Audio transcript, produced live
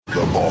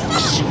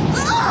box.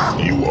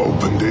 You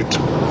opened it.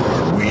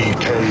 We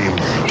came.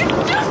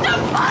 It's just a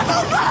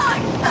puzzle box!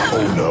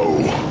 Oh no.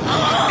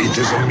 It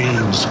is a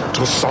means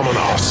to summon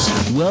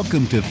us.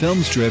 Welcome to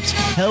Filmstrip's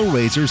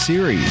Hellraiser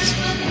series.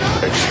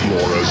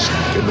 Explorers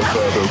in the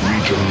further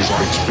regions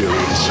of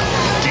experience.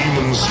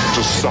 Demons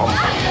to some,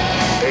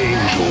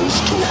 angels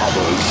to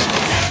others.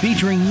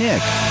 Featuring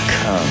Nick.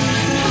 Come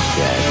to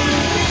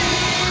Daddy.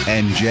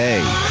 And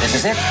Jay. This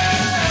is it.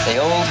 The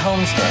old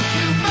homestead.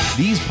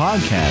 These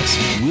podcasts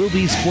will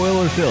be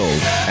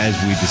spoiler-filled as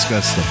we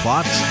discuss the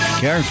plots,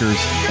 characters,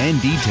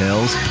 and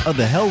details of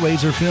the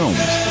Hellraiser films.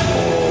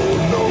 Oh,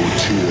 no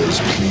tears,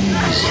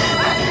 please.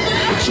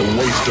 It's a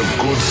waste of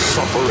good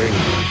suffering.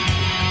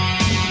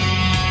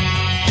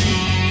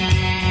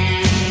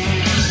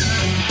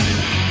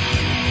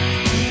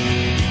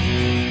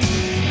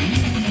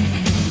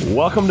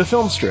 Welcome to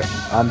Filmstrip.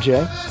 I'm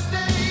Jay.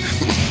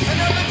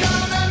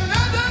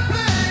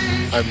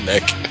 I'm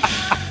Nick.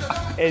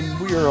 And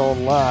we are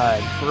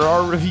online for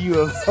our review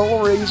of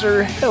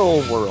Hellraiser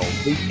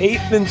Hellworld, the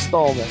 8th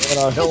installment in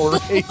our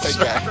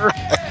Hellraiser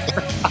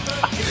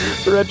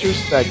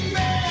retrospective.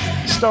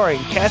 Starring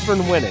Catherine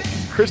Winnick,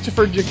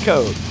 Christopher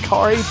Jacob,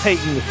 Kari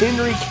Payton,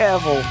 Henry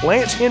Cavill,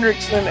 Lance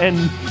Henriksen,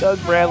 and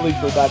Doug Bradley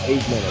for about 8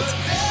 minutes.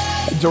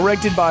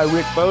 Directed by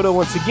Rick Boda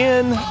once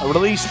again,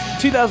 released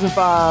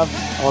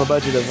 2005 on a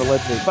budget of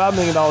allegedly $5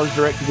 million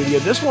direct-to-video.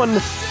 This one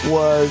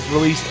was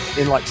released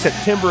in like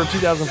September of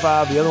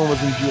 2005. The other one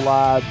was in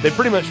July. They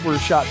pretty much were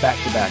shot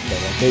back-to-back.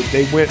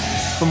 They went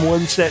from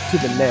one set to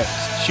the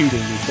next shooting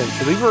these things.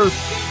 So these were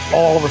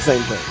all the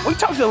same thing. We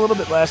talked a little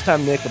bit last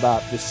time, Nick,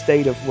 about the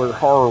state of where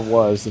horror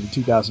was in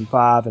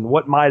 2005 and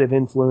what might have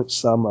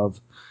influenced some of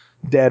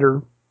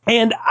Deader.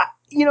 And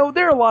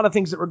there are a lot of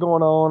things that were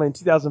going on in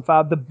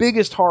 2005. The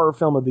biggest horror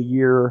film of the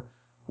year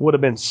would have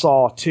been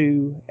Saw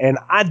 2, and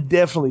I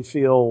definitely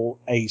feel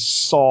a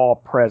Saw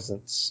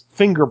presence,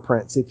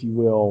 fingerprints, if you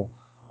will,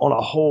 on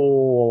a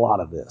whole lot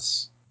of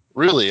this.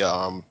 Really?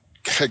 I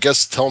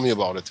guess tell me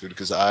about it, dude,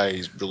 because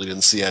I really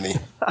didn't see any.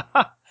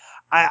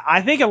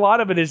 I think a lot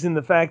of it is in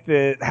the fact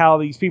that how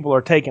these people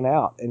are taken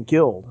out and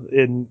killed.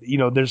 And,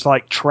 there's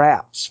like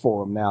traps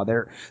for them now.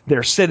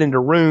 They're set into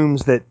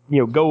rooms that,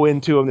 go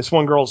into them. This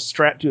one girl's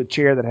strapped to a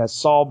chair that has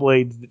saw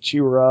blades that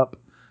chew her up.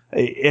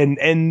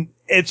 And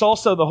it's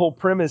also the whole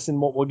premise,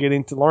 and what we'll get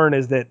into learn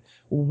is that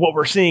what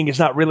we're seeing is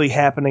not really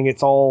happening.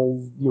 It's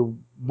all,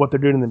 what they're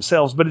doing to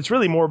themselves. But it's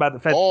really more about the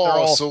fact that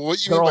they're all... So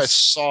what you mean by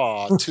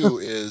Saw 2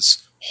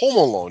 is Home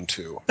Alone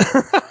 2.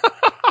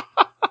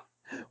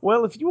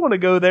 Well, if you want to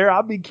go there,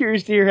 I'll be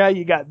curious to hear how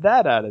you got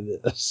that out of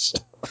this.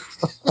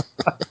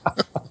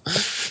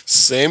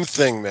 Same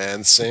thing,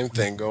 man. Same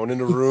thing. Going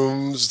into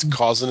rooms,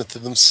 causing it to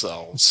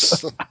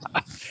themselves.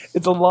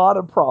 It's a lot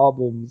of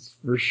problems,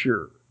 for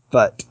sure.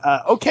 But,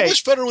 okay. How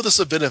much better would this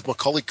have been if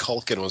Macaulay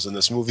Culkin was in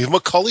this movie? If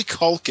Macaulay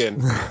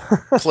Culkin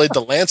played the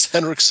Lance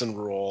Henriksen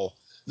role,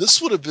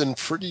 this would have been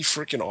pretty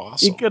freaking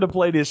awesome. He could have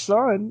played his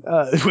son,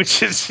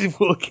 which is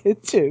we'll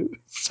get to.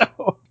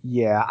 So,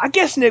 yeah. I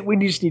guess, Nick, we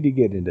just need to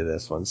get into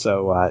this one.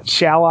 So,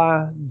 shall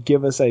I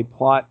give us a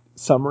plot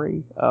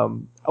summary?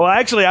 Well,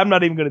 actually, I'm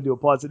not even going to do a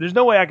plot. So there's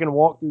no way I can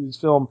walk through this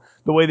film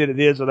the way that it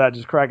is without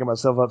just cracking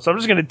myself up. So I'm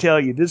just going to tell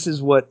you, this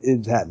is what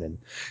is happening.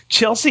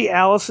 Chelsea,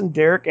 Allison,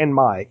 Derek, and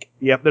Mike,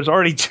 yep, there's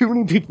already too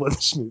many people in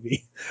this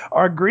movie,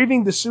 are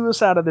grieving the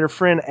suicide of their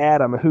friend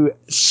Adam, who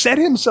set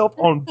himself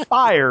on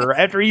fire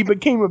after he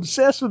became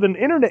obsessed with an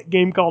internet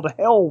game called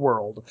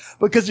Hellworld.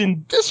 Because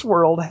in this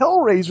world,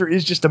 Hellraiser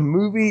is just a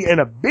movie and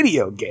a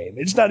video game.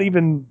 They're not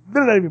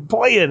even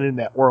playing in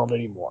that world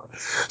anymore.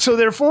 So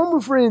their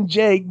former friend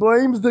Jake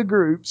blames the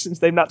group since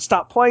they've not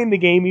stopped playing the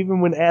game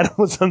even when Adam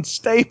was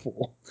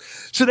unstable.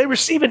 So they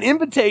receive an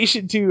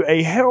invitation to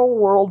a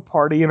Hellworld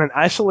party in an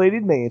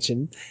isolated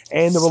mansion,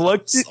 and the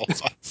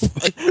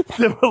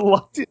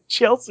reluctant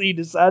Chelsea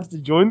decides to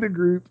join the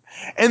group,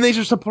 and they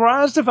are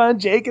surprised to find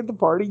Jake at the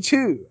party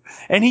too.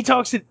 And he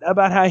talks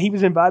about how he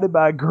was invited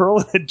by a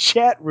girl in a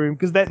chat room,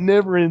 because that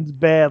never ends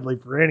badly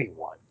for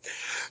anyone.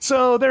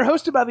 So they're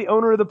hosted by the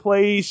owner of the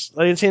place,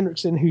 Lance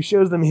Henriksen, who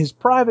shows them his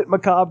private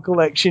macabre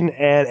collection,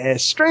 and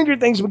as stranger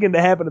things begin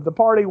to happen at the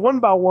party, one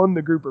by one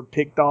the group are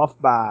picked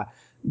off by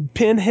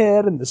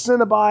Pinhead and the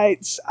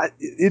Cenobites.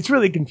 It's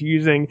really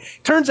confusing.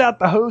 Turns out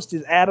the host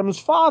is Adam's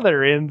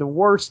father, and the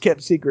worst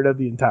kept secret of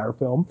the entire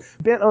film,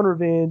 bent on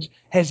revenge,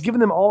 has given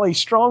them all a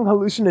strong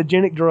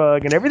hallucinogenic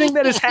drug, and everything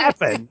that has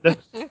happened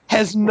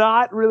has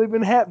not really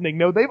been happening.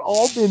 No, they've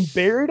all been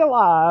buried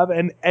alive,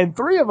 and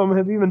 3 of them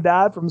have even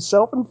died from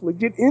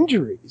self-inflicted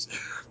injuries.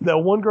 The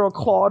one girl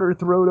clawed her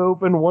throat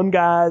open, one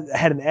guy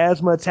had an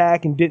asthma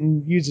attack and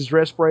didn't use his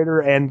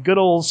respirator, and good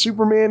old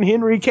Superman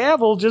Henry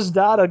Cavill just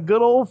died of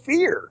good old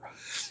fear.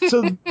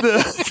 So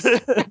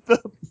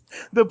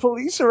the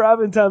police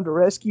arrive in time to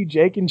rescue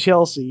Jake and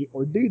Chelsea,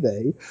 or do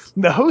they?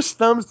 The host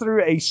thumbs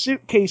through a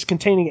suitcase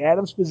containing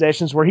Adam's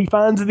possessions where he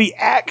finds the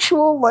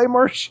actual Le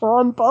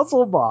Marchand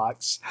puzzle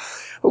box,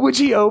 which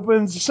he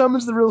opens,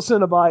 summons the real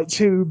Cenobites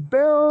who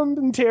bound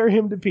and tear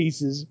him to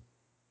pieces.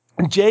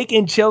 Jake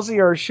and Chelsea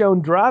are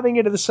shown driving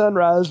into the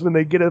sunrise when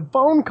they get a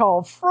phone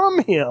call from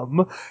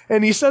him,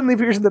 and he suddenly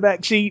appears in the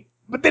back seat,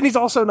 but then he's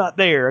also not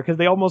there because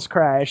they almost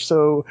crashed,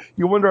 so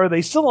you wonder, are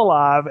they still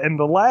alive? And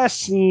the last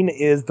scene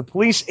is the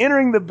police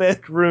entering the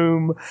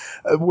bedroom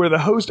where the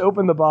host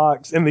opened the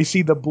box, and they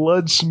see the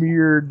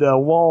blood-smeared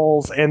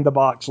walls and the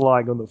box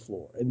lying on the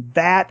floor. And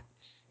that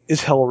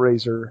is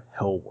Hellraiser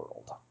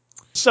Hellworld.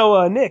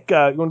 So, Nick, you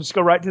want to just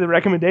go right to the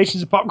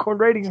recommendations of popcorn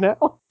ratings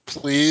now?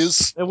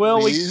 Please.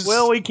 Please.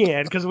 We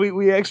can, because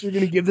we actually are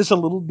going to give this a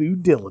little due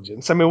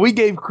diligence. I mean, we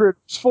gave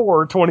Critters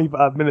 4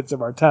 25 minutes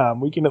of our time.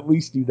 We can at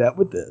least do that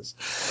with this.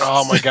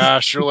 Oh my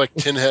gosh, you're like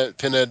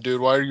Pinhead, dude.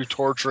 Why are you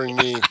torturing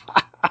me?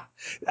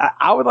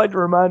 I would like to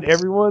remind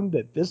everyone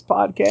that this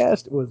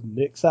podcast was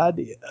Nick's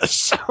idea.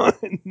 So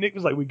Nick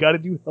was like, we got to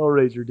do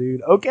Hellraiser,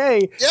 dude.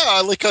 Okay. Yeah,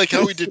 I like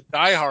how we did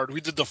Die Hard.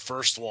 We did the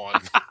first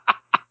one.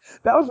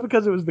 That was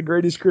because it was the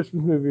greatest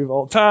Christmas movie of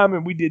all time,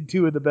 and we did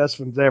 2 of the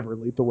best ones ever,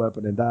 Lethal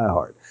Weapon and Die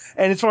Hard.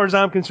 And as far as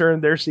I'm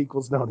concerned, their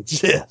sequels don't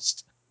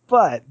exist.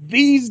 But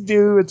these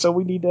do, and so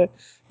we need to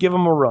give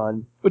them a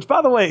run. Which,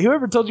 by the way,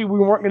 whoever told you we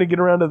weren't going to get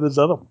around to those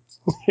other ones?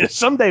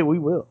 Someday we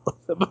will.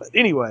 But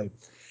anyway.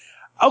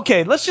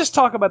 Okay, let's just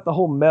talk about the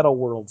whole meta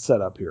world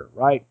setup here,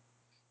 right?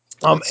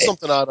 It's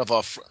something out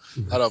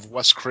of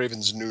Wes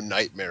Craven's New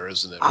Nightmare,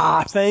 isn't it?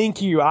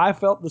 Thank you. I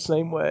felt the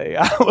same way.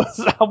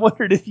 I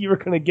wondered if you were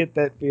going to get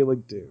that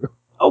feeling too.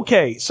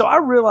 Okay, so I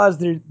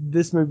realized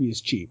this movie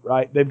is cheap,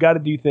 right? They've got to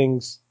do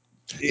things.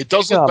 It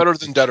does look better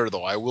than Deader,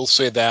 though. I will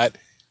say that.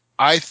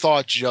 I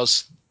thought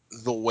just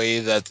the way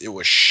that it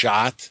was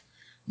shot,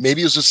 maybe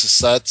it was just the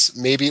sets,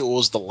 maybe it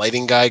was the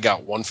lighting guy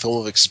got one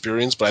film of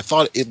experience, but I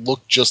thought it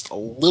looked just a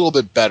little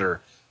bit better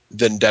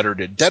than Deader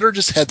did. Deader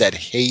just had that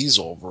haze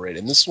over it,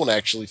 and this one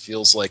actually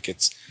feels like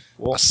it's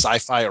a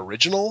sci-fi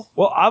original.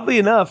 Well, oddly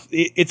enough,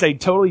 it's a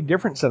totally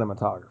different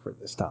cinematographer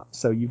this time.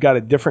 So you've got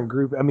a different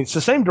group. I mean, it's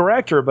the same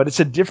director, but it's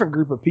a different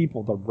group of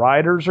people. The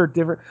writers are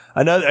different.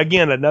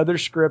 Another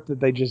script that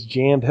they just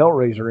jammed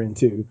Hellraiser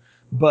into,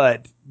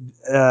 but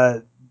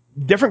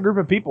different group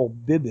of people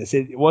did this.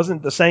 It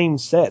wasn't the same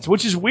sets,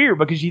 which is weird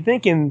because you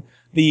think in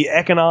the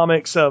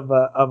economics of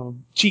a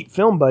cheap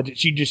film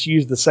budget, you just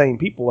use the same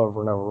people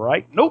over and over,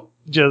 right? Nope.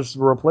 Just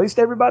replaced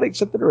everybody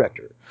except the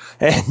director.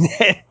 And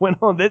it went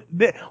on.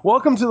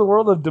 Welcome to the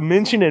world of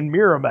Dimension and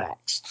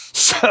Miramax.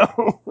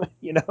 So,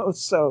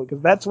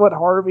 because that's what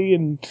Harvey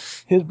and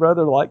his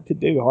brother like to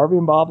do. Harvey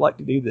and Bob like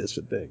to do this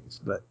with things,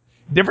 but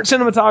different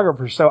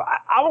cinematographers. So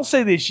I will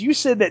say this. You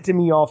said that to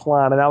me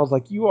offline, and I was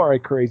like, you are a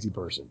crazy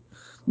person.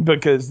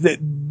 Because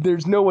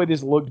there's no way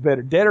this looked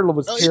better. Deader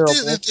was terrible.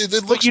 It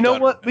looks but you know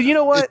better. what? But you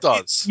know what? It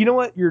does. You know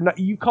what?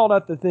 You called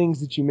out the things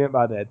that you meant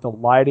by that. The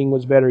lighting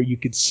was better. You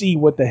could see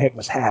what the heck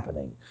was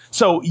happening.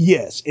 So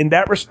yes, in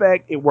that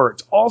respect, it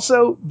works.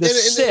 Also, the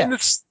set.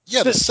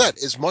 The set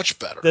is much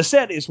better. The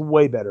set is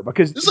way better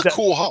because this is a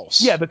cool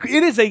house. Yeah,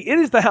 it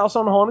is the house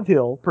on Haunted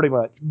Hill, pretty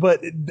much.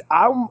 But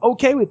I'm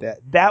okay with that.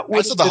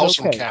 I said the house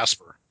from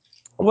Casper.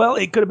 Well,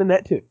 it could have been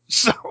that too.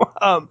 So,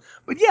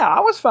 but yeah, I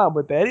was fine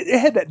with that. It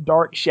had that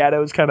dark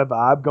shadows kind of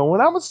vibe going.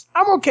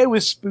 I'm okay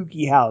with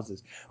spooky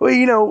houses.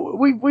 Well,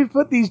 we've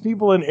put these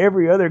people in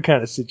every other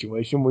kind of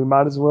situation. We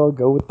might as well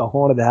go with the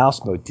haunted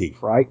house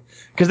motif, right?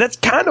 Because that's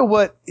kind of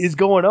what is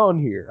going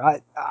on here.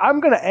 I'm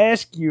going to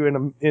ask you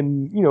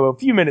in a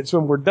few minutes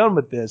when we're done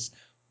with this,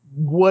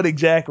 what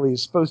exactly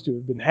is supposed to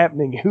have been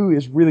happening, who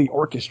is really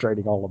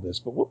orchestrating all of this,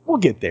 but we'll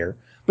get there.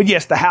 But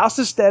yes, the house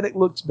aesthetic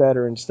looks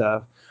better and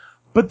stuff.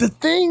 But the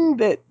thing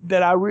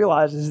that I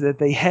realize is that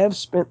they have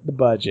spent the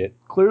budget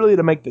clearly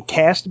to make the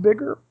cast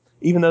bigger,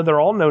 even though they're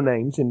all no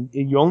names, and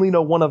you only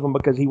know one of them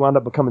because he wound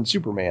up becoming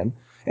Superman,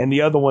 and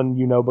the other one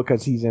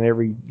because he's in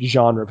every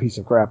genre piece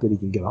of crap that he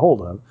can get a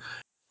hold of.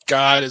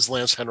 God, is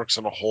Lance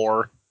Henriksen a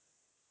whore?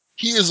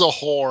 He is a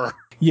whore.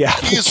 Yeah.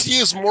 He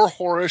is more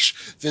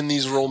whorish than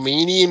these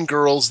Romanian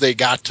girls they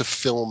got to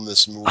film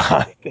this movie.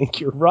 I think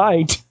you're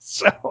right.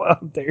 So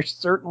there's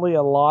certainly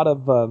a lot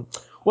of...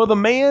 Well, the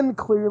man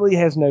clearly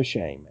has no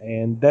shame,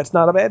 and that's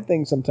not a bad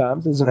thing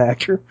sometimes as an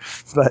actor,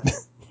 but,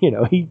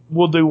 he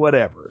will do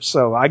whatever.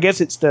 So I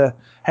guess it's to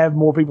have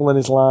more people in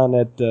his line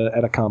at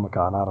a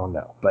Comic-Con. I don't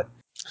know, but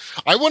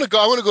I want to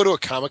go to a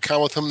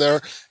Comic-Con with him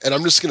there, and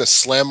I'm just going to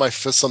slam my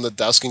fists on the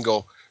desk and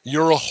go,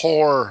 "You're a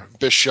whore,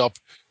 Bishop.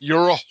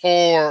 You're a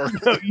whore."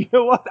 No, you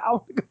know what? I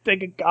want to go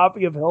take a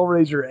copy of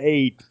Hellraiser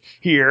 8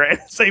 here and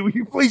say, "Will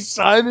you please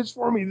sign this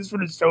for me? This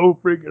one is so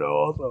freaking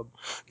awesome."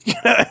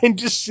 And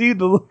just see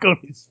the look on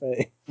his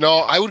face. No,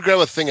 I would grab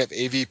a thing of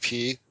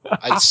AVP.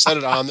 I'd set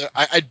it on there.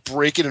 I'd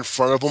break it in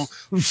front of him,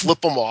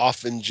 flip him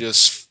off, and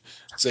just,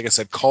 like I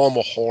said, call him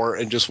a whore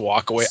and just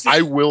walk away.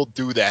 I will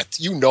do that.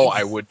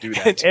 I would do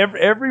that. And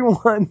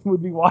everyone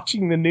would be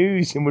watching the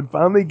news and would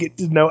finally get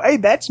to know, hey,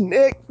 that's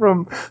Nick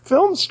from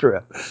Film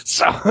Strip.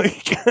 So,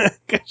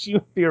 because you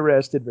would be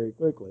arrested very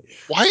quickly.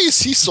 Why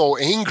is he so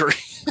angry?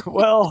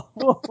 Well,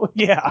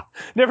 yeah.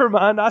 Never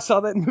mind. I saw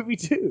that movie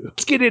too.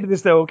 Let's get into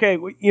this though. Okay.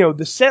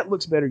 The set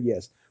looks better,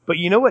 yes. But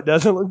you know what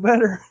doesn't look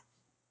better?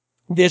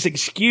 this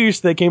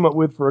excuse they came up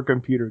with for a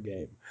computer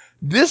game.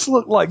 This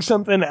looked like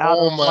something out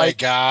of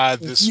God,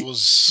 this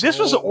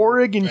was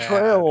Oregon bad.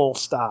 Trail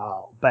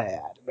style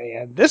bad,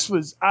 man. This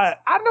was I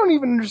don't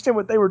even understand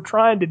what they were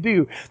trying to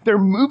do. They're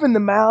moving the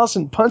mouse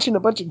and punching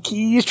a bunch of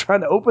keys trying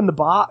to open the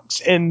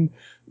box, and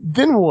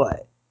then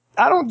what?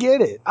 I don't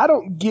get it. I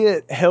don't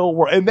get Hell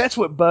World, and that's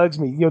what bugs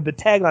me. The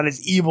tagline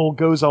is "Evil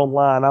goes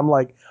online." I'm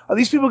like, are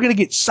these people going to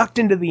get sucked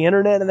into the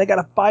internet and they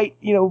got to fight,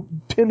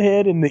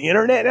 Pinhead and the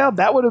internet now?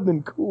 That would have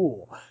been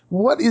cool.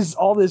 What is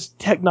all this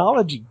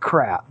technology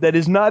crap that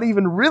is not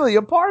even really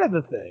a part of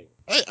the thing?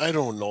 I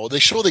don't know. They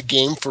show the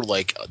game for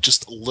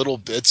just little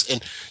bits,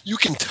 and you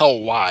can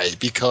tell why,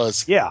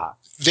 because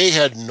they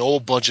had no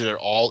budget at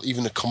all,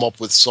 even to come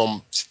up with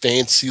some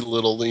fancy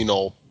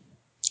little,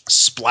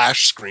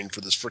 splash screen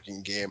for this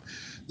freaking game.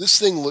 This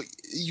thing,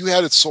 you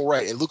had it so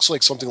right. It looks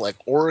like something like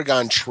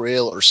Oregon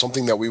Trail or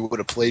something that we would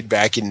have played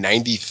back in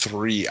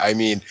 '93. I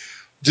mean,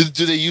 do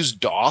they use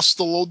DOS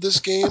to load this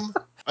game?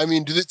 I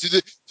mean, do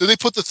they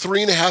put the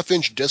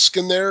 3.5-inch disc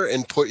in there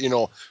and put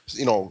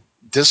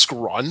disc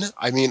run?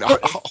 I mean,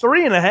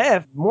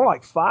 3.5, more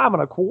like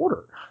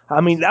 5.25. I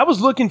mean, I was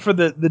looking for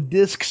the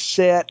disc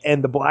set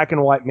and the black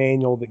and white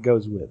manual that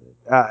goes with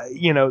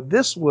it.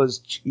 This was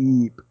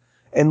cheap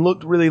and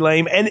looked really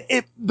lame. And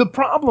the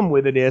problem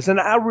with it is, and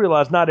I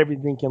realize not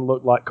everything can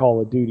look like Call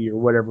of Duty or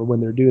whatever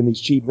when they're doing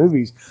these cheap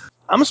movies.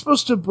 I'm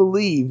supposed to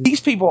believe these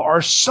people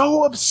are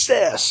so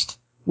obsessed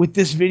with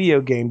this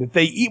video game that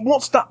they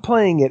won't stop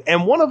playing it.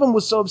 And one of them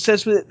was so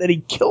obsessed with it that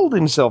he killed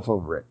himself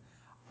over it.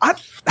 How?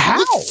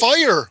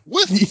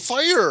 With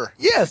fire.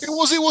 Yes. It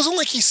wasn't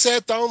like he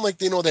sat down like,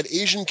 that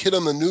Asian kid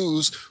on the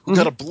news who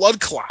got a blood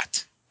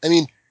clot. I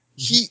mean,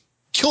 he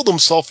killed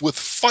himself with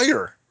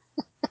fire.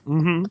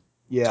 Mm-hmm.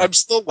 Yeah. I'm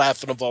still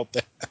laughing about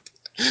that.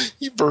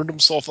 He burned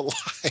himself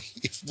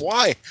alive.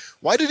 Why?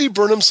 Why did he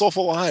burn himself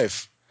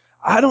alive?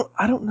 I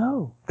don't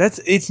know.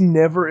 It's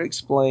never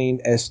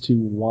explained as to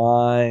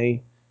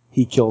why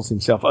he kills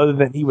himself, other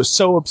than he was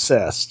so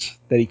obsessed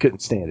that he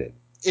couldn't stand it.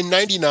 In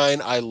 '99,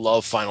 I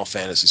love Final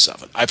Fantasy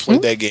VII. I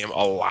played that game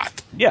a lot.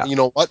 Yeah. You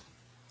know what?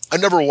 I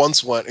never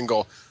once went and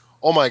go,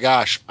 oh my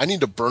gosh, I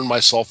need to burn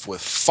myself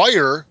with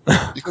fire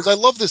because I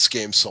love this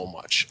game so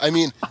much. I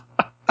mean,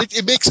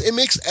 it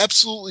makes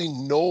absolutely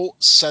no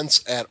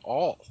sense at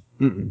all.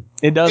 Mm-mm.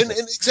 It doesn't.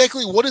 And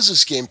exactly what is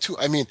this game too?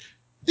 I mean,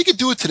 you could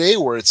do it today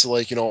where it's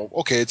like,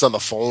 okay, it's on the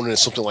phone and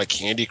it's something like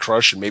Candy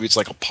Crush and maybe it's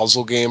like a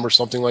puzzle game or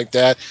something like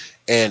that.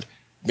 And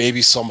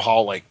maybe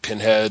somehow like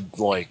Pinhead,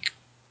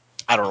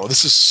 I don't know,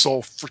 this is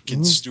so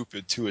freaking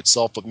stupid to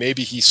itself, but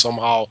maybe he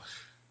somehow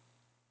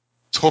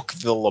took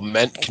the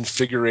Lament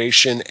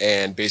configuration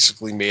and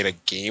basically made a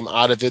game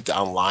out of it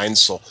online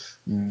so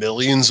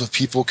millions of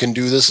people can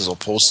do this as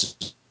opposed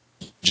to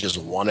just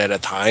one at a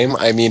time.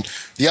 I mean,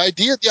 the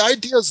idea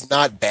is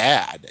not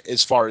bad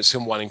as far as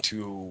him wanting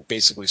to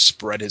basically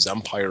spread his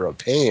empire of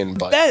pain,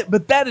 but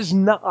that is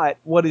not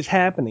what is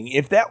happening.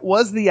 If that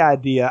was the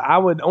idea, I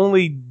would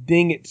only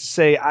ding it to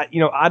say,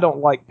 I don't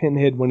like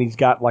Pinhead when he's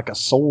got like a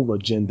soul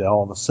agenda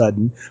all of a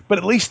sudden, but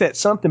at least that's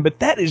something. But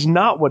that is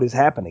not what is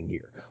happening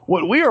here.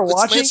 What we are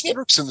watching, Lance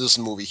Hendricks in this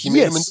movie. He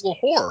made him into a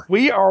whore.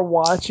 We are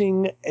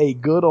watching a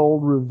good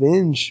old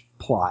revenge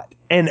plot,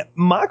 and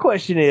my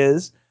question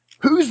is,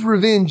 whose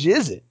revenge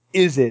is it?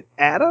 Is it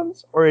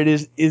Adam's or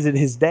is it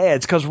his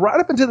dad's? Because right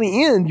up until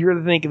the end,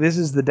 you're thinking this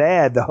is the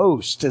dad, the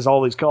host, as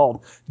all he's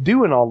called,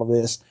 doing all of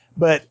this.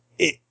 But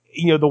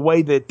the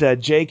way that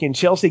Jake and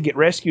Chelsea get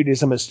rescued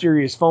is a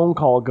mysterious phone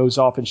call goes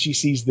off, and she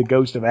sees the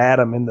ghost of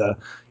Adam in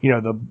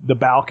the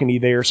balcony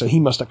there. So he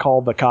must have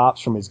called the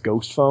cops from his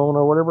ghost phone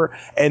or whatever.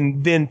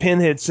 And then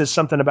Pinhead says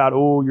something about,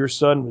 oh, your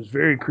son was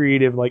very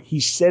creative. Like he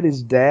set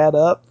his dad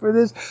up for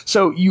this.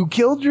 So you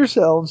killed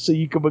yourself so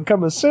you could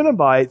become a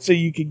Cenobite so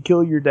you could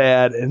kill your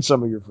dad and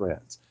some of your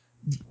friends.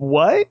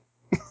 What?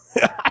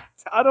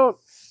 I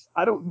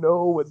don't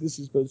know what this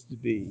is supposed to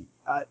be.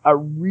 I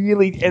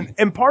really,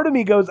 and part of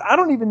me goes, I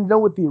don't even know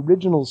what the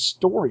original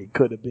story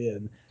could have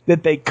been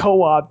that they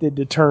co-opted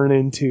to turn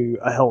into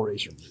a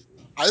Hellraiser movie.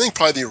 I think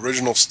probably the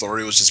original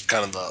story was just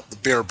kind of the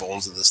bare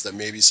bones of this, that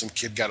maybe some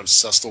kid got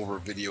obsessed over a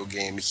video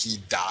game, he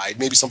died,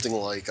 maybe something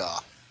like,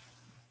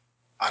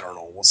 I don't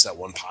know, what's that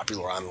one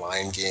popular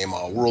online game,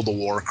 World of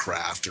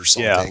Warcraft or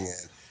something,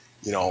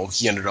 and,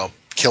 he ended up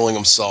killing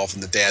himself,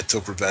 and the dad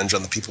took revenge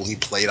on the people he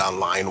played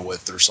online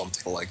with or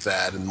something like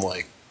that, and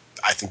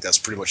I think that's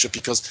pretty much it,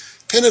 because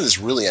Pinhead is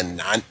really a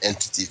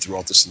non-entity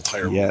throughout this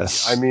entire movie.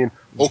 I mean,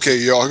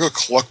 okay, I got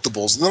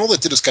collectibles, and then all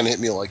that did is kind of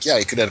hit me like,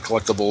 he could have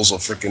collectibles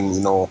of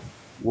freaking,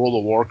 World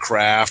of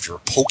Warcraft or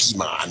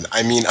Pokemon.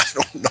 I mean, I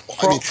don't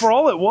know. For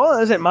all it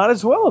was, it might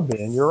as well have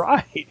been. You're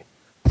right.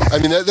 I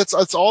mean,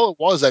 that's all it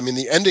was. I mean,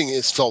 the ending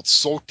felt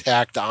so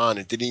tacked on.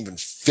 It didn't even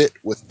fit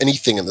with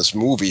anything in this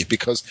movie,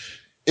 because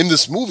in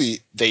this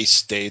movie, they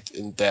state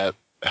that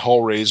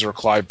Hellraiser,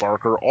 Clive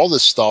Barker, all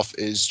this stuff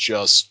is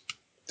just,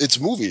 it's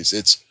movies.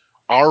 It's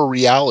our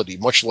reality,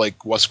 much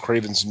like Wes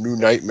Craven's New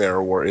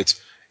Nightmare, where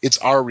it's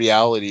our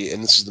reality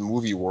and this is the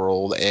movie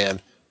world.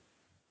 And,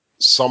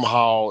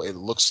 somehow it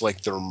looks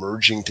like they're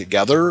merging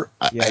together.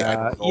 I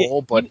don't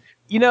know, but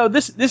you know,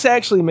 this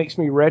actually makes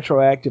me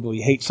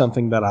retroactively hate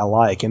something that I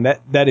like, and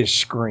that is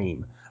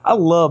Scream. I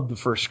love the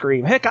first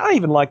Scream. Heck, I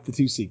even like the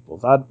 2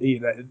 sequels.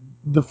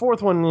 The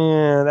fourth one,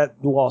 that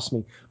lost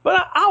me.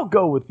 But I'll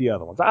go with the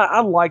other ones. I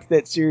like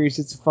that series.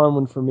 It's a fun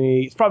one for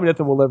me. It's probably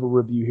nothing we'll ever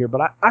review here,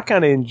 but I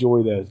kind of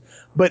enjoy those.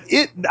 But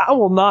I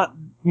will not,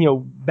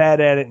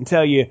 bad at it and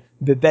tell you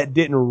that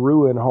didn't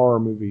ruin horror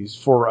movies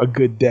for a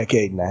good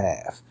decade and a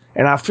half.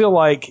 And I feel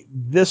like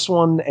this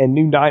one and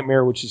New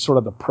Nightmare, which is sort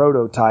of the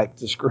prototype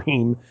to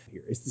Scream,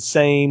 it's the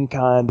same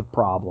kind of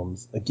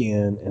problems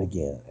again and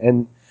again.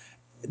 And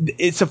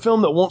it's a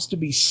film that wants to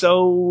be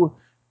so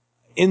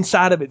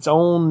inside of its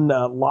own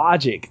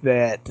logic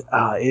that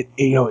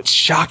it's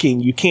shocking.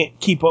 You can't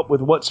keep up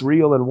with what's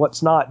real and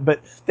what's not.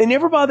 But they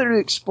never bother to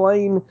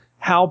explain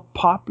how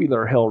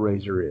popular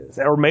Hellraiser is,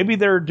 or maybe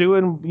they're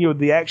doing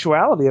the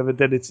actuality of it,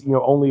 that it's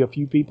only a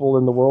few people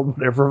in the world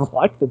would ever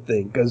like the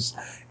thing. Because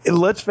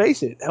let's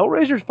face it,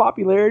 Hellraiser's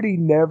popularity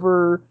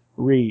never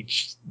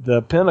reached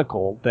the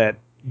pinnacle that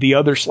the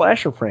other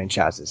slasher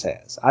franchises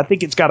has. I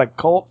think it's got a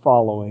cult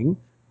following.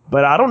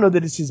 But I don't know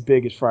that it's as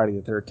big as Friday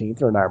the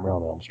 13th or Nightmare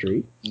on Elm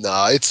Street.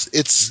 No, it's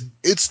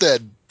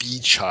that B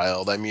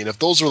child. I mean, if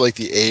those are like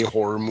the A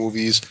horror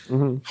movies,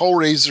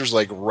 Hellraiser's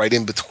like right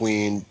in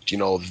between,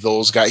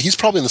 those guys. He's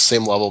probably in the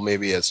same level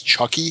maybe as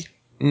Chucky.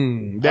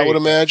 I would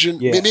imagine.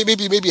 Yeah.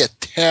 Maybe a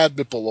tad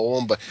bit below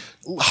him, but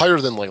higher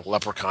than like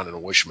Leprechaun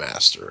and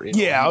Wishmaster.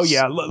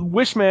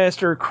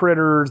 Wishmaster,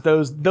 Critters,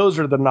 those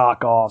are the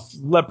knockoffs.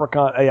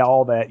 Leprechaun,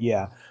 all that,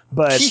 yeah.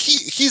 But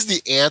he's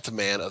the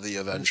Ant-Man of the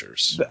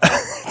Avengers.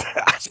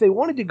 They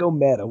wanted to go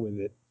meta with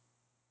it.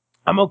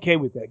 I'm okay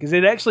with that because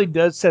it actually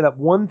does set up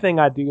one thing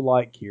I do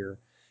like here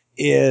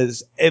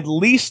is at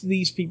least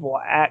these people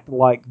act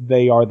like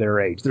they are their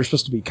age. They're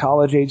supposed to be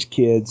college-age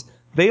kids.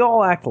 They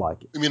all act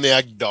like it. You mean they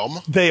act dumb?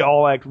 They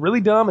all act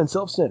really dumb and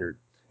self-centered.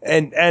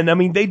 And I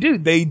mean, they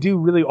do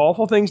really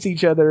awful things to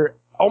each other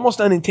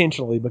almost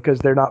unintentionally because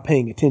they're not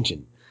paying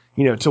attention.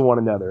 To one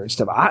another and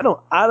stuff. I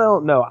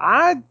don't know.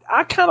 I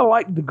kind of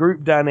like the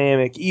group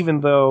dynamic, even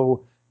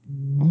though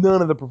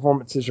none of the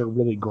performances are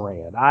really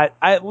grand. I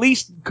at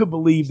least could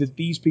believe that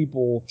these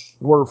people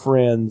were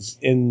friends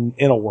in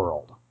a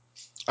world.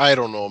 I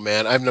don't know,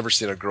 man. I've never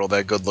seen a girl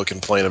that good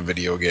looking playing a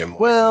video game.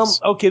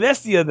 Okay,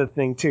 that's the other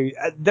thing too.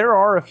 There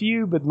are a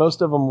few, but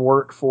most of them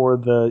work for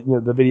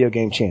the video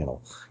game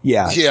channel.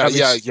 Yeah.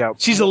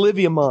 She's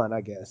Olivia Munn,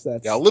 I guess.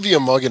 Olivia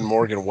Munn and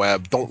Morgan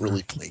Webb don't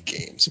really play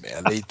games,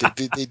 man.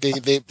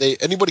 They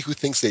anybody who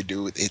thinks they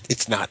do,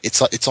 it's not.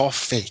 It's all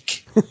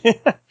fake.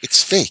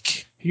 It's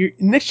fake.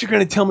 Next, you're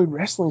going to tell me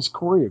wrestling's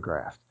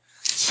choreographed.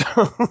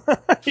 So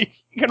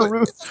you're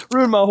gonna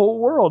ruin my whole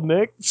world,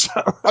 Nick. So.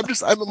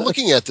 I'm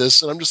looking at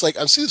this and I'm just like,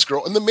 I see this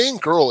girl, and the main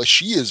girl,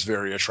 she is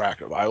very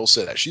attractive. I will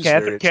say that she's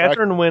very attractive.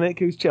 Catherine Winnick,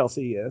 who's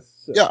Chelsea, yes.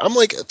 So. Yeah, I'm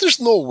like, there's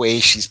no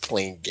way she's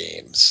playing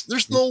games.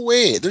 There's no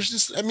way. There's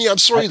just, I mean, I'm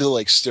sorry to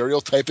like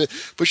stereotype it,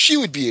 but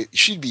she'd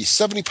be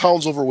 70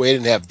 pounds overweight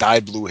and have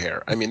dyed blue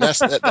hair. I mean, that's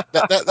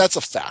that's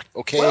a fact.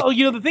 Okay. Well,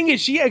 the thing is,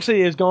 she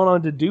actually has gone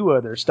on to do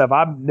other stuff.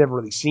 I've never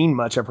really seen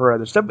much of her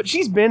other stuff, but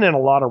she's been in a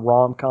lot of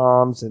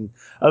rom-coms and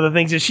other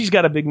things. And she's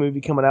got a big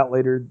movie coming out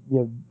later,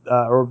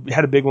 or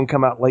had a big one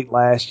come out late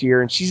last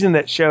year. And she's in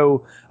that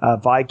show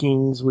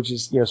Vikings, which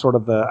is sort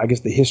of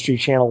the History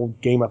Channel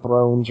Game of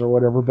Thrones or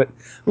whatever. But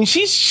I mean,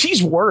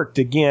 she's worked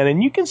again,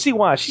 and you can see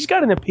why. She's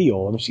got an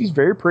appeal. I mean, she's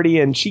very pretty,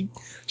 and she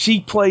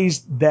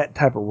plays that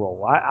type of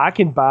role. I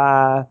can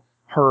buy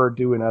her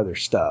doing other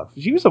stuff.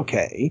 She was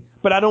okay,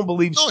 but I don't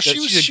believe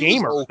she's a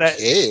gamer. Was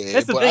okay,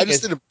 that's the thing. I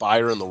just didn't buy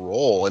her in the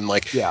role. And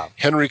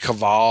Henry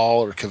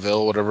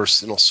Cavill, whatever, we're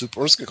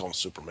just gonna call him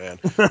Superman.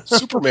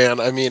 Superman.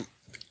 I mean,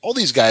 all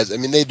these guys. I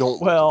mean, they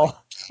don't.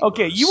 Well,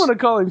 okay, you want to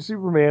call him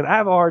Superman? I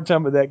have a hard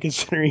time with that,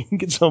 considering he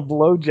gets a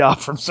blowjob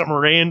from some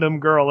random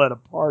girl at a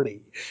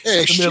party.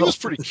 Yeah, she was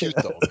pretty cute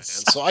though, man.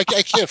 So I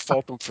can't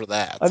fault him for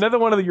that. Another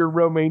one of your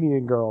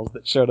Romanian girls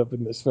that showed up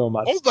in this film.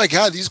 Oh my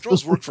God, these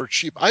girls work for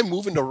cheap. I'm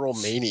moving to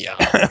Romania.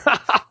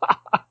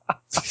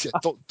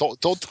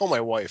 Don't tell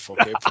my wife,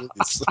 okay,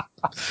 please.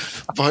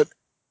 But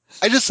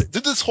I just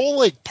did this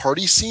whole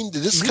party scene.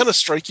 Did this kind of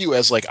strike you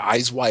as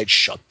Eyes Wide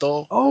Shut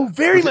though? Oh,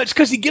 very much,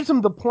 because he gives them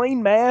the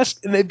plain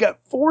mask, and they've got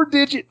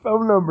 4-digit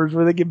phone numbers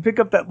where they can pick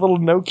up that little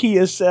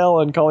Nokia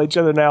cell and call each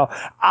other. Now,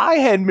 I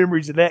had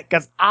memories of that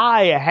because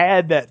I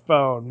had that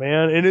phone,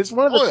 man, and it's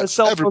one of the best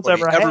cell phones I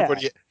ever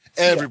had.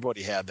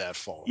 Everybody had that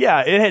phone.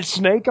 Yeah, it had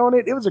Snake on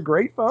it. It was a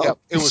great phone. Yeah,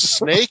 it was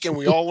Snake, and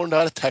we all learned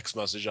how to text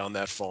message on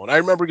that phone. I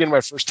remember getting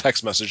my first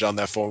text message on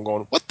that phone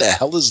going, what the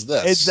hell is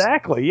this?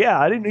 Exactly, yeah.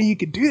 I didn't know you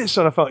could do this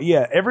on a phone.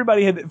 Yeah,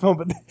 everybody had that phone.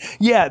 But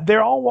yeah,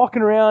 they're all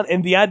walking around,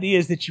 and the idea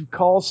is that you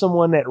call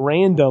someone at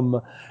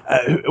random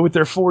with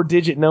their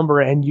 4-digit number,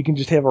 and you can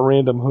just have a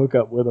random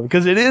hookup with them.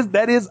 Because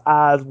that is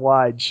Eyes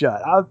Wide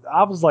Shut.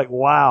 I was like,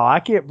 wow,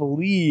 I can't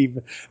believe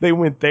they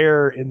went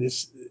there in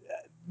this.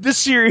 This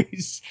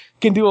series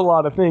can do a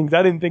lot of things.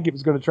 I didn't think it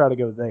was going to try to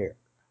go there.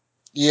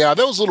 Yeah,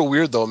 that was a little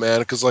weird though, man.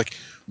 Because like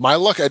my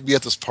luck, I'd be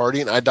at this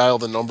party and I dial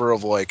the number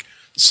of like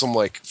some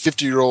like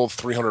 50-year-old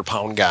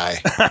 300-pound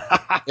guy,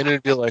 and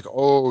it'd be like,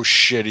 oh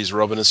shit, he's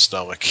rubbing his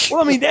stomach.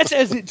 Well, I mean, that's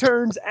as it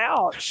turns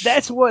out.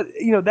 That's what,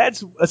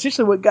 that's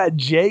essentially what got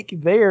Jake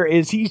there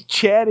is he's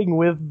chatting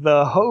with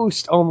the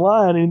host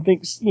online and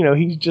thinks,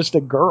 he's just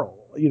a girl,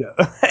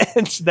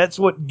 and that's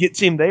what gets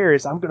him there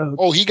is I'm going to.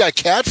 Oh, he got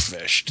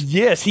catfished.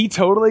 Yes, he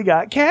totally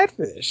got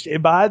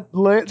catfished by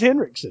Lance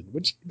Henriksen,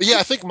 which. But yeah,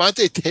 I think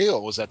Monte Teo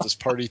was at this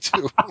party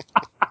too.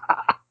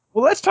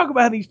 Well, let's talk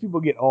about how these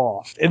people get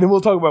off, and then we'll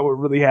talk about what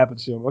really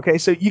happens to them. Okay,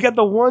 so you got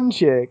the one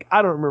chick.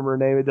 I don't remember her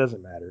name. It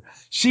doesn't matter.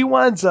 She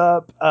winds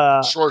up...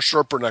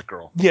 short brunette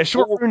girl. Yeah,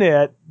 short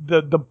brunette,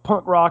 the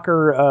punk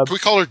rocker... Can we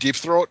call her Deep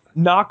Throat?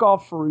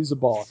 Knockoff Fairuza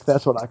Balk.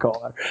 That's what I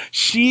call her.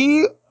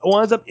 She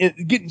winds up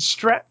getting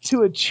strapped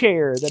to a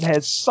chair that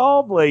has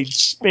saw blades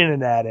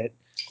spinning at it,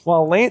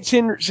 while Lance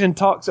Henriksen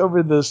talks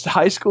over this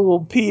high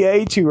school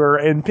PA to her,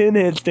 and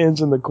Pinhead stands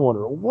in the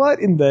corner.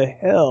 What in the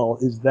hell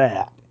is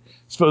that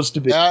supposed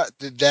to be?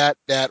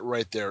 That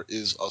right there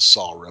is a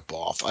Saw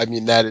ripoff. I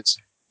mean, that is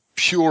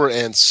pure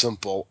and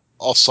simple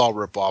a Saw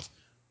ripoff.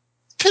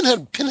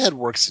 Pinhead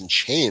works in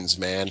chains,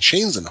 man.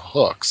 Chains and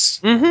hooks.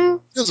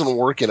 Mm-hmm. He doesn't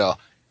work in a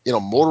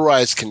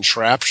motorized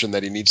contraption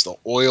that he needs to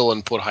oil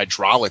and put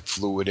hydraulic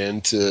fluid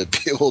in to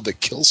be able to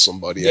kill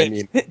somebody. Yeah, I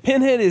mean,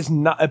 Pinhead is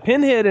not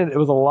Pinhead, and it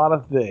was a lot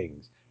of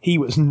things. He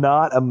was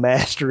not a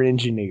master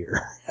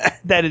engineer.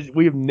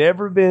 We have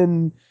never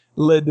been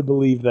led to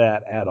believe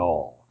that at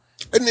all.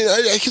 I mean,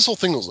 his whole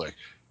thing was like,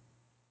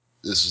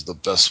 this is the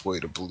best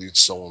way to bleed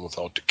someone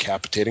without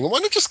decapitating them. Why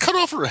not just cut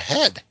off her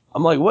head?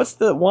 I'm like, what's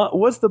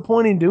the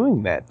point in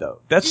doing that,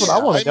 though? That's what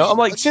I want to know. I'm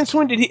like, since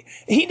when did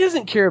he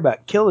doesn't care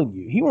about killing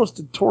you. He wants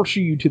to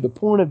torture you to the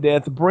point of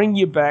death, bring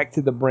you back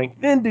to the brink,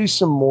 then do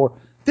some more.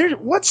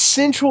 What's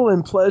sensual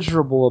and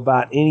pleasurable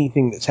about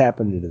anything that's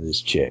happening to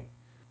this chick?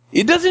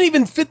 It doesn't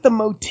even fit the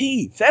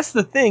motif. That's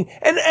the thing.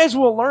 And as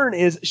we'll learn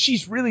is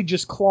she's really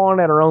just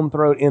clawing at her own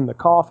throat in the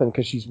coffin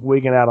because she's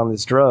wigging out on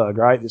this drug,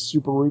 right? This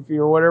super roofie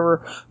or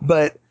whatever.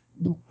 But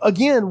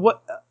again,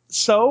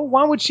 so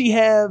why would she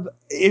have,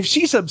 if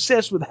she's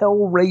obsessed with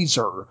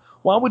Hellraiser,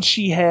 why would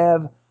she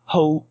have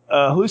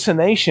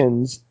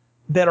hallucinations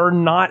that are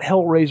not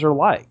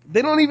Hellraiser-like?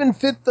 They don't even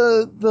fit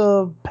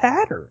the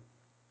pattern.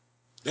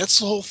 That's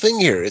the whole thing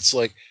here. It's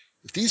like,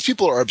 if these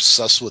people are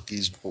obsessed with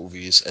these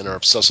movies and are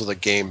obsessed with a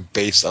game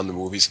based on the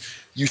movies,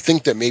 you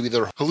think that maybe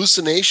their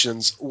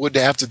hallucinations would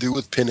have to do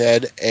with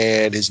Pinhead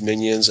and his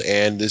minions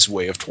and this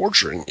way of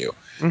torturing you.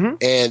 Mm-hmm.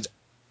 And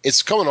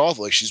it's coming off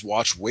like she's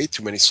watched way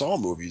too many Saw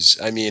movies.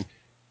 I mean,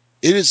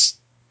 it is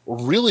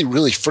really,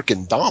 really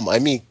freaking dumb. I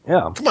mean,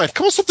 yeah. Come on,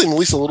 something at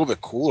least a little bit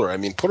cooler. I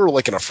mean, put her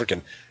like in a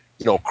freaking,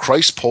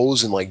 Christ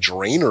pose and like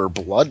drain her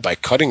blood by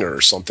cutting her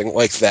or something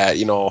like that.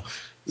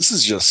 This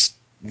is just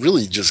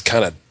really just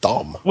kind of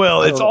dumb.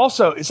 Well, it's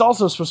also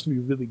supposed to be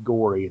really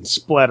gory and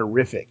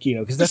splatterific,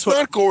 because that's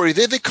not gory.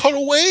 They cut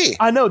away.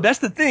 I know. That's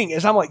the thing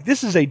is I'm like,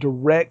 this is a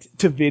direct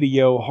to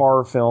video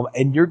horror film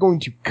and you're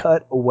going to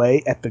cut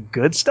away at the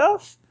good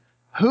stuff?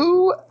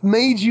 Who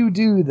made you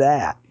do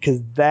that? Because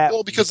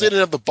they didn't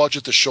have the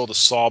budget to show the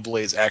saw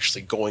blades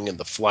actually going in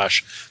the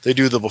flesh. They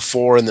do the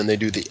before and then they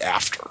do the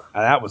after.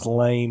 That was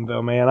lame,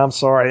 though, man. I'm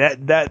sorry.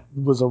 That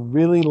was a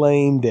really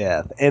lame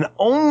death, and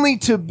only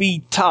to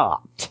be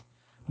topped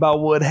by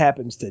what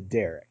happens to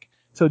Derek.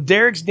 So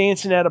Derek's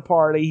dancing at a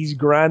party. He's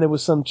grinding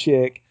with some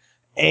chick,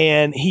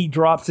 and he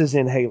drops his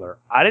inhaler.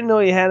 I didn't know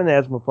he had an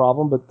asthma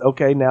problem, but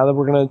okay, now that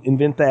we're going to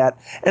invent that.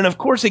 And, of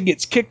course, it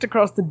gets kicked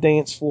across the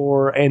dance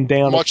floor and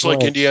down much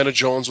like Indiana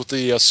Jones with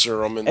the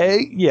serum.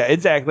 Yeah,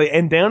 exactly.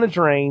 And down a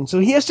drain. So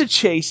he has to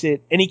chase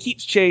it, and he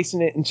keeps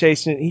chasing it and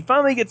chasing it. He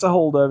finally gets a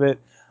hold of it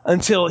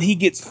until he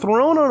gets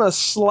thrown on a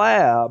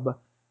slab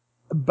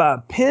by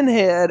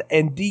Pinhead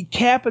and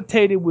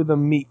decapitated with a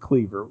meat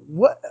cleaver.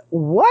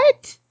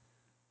 What?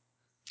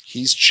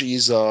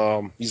 He's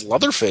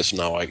Leatherface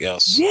now, I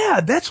guess.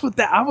 Yeah, that's what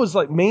I was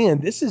like, man,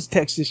 this is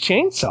Texas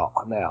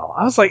Chainsaw now.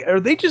 I was like, are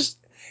they just...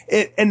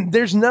 And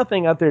there's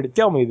nothing out there to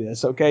tell me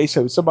this, okay?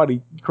 So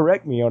somebody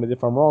correct me on it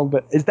if I'm wrong,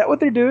 but is that what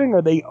they're doing?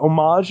 Are they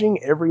homaging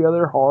every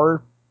other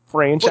horror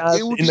franchise?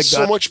 It would be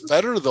so much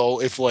better,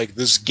 though, if like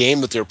this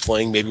game that they're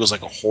playing maybe was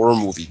like a horror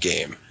movie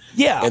game.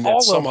 Yeah, and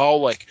that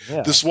somehow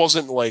this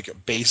wasn't like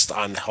based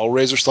on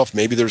Hellraiser stuff.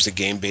 Maybe there's a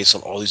game based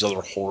on all these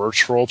other horror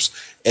tropes,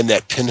 and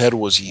that Pinhead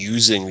was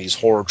using these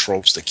horror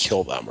tropes to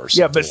kill them or something.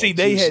 Yeah, but see,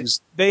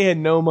 they had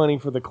no money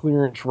for the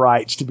clearance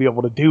rights to be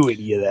able to do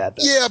any of that.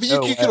 Yeah, but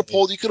you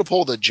could have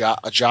pulled a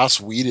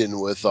Joss Whedon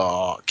with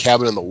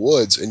Cabin in the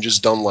Woods and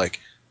just done like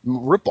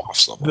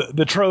rip-offs of them.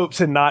 The tropes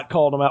and not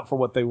called them out for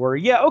what they were.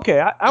 Yeah, okay,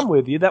 I'm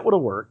with you. That would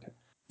have worked.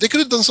 They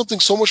could have done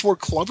something so much more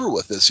clever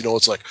with this.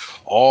 It's like,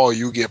 oh,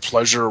 you get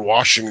pleasure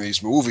watching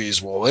these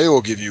movies. Well, they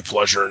will give you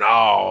pleasure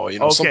now.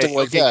 Something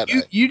like that.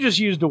 You just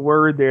used a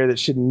word there that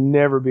should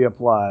never be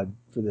applied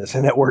for this,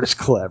 and that word is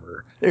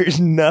clever. There's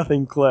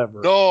nothing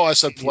clever. No, I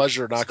said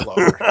pleasure, not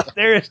clever.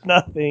 There is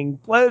nothing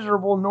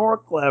pleasurable nor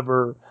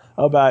clever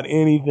about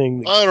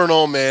anything. I don't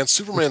know, man.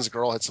 Superman's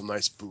girl had some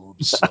nice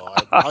boobs, so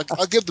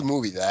I'll give the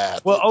movie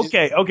that. Well,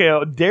 okay.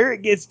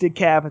 Derek gets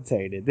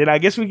decapitated. Then I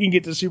guess we can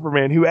get to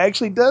Superman, who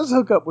actually does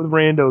hook up with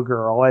Rando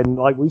Girl, and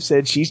like we've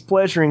said, she's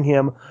pleasuring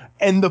him.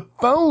 And the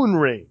phone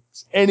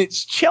rings, and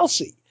it's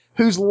Chelsea,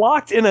 who's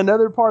locked in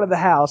another part of the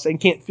house and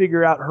can't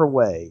figure out her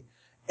way.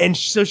 And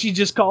so she's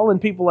just calling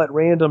people at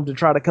random to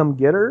try to come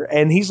get her.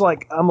 And he's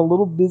like, I'm a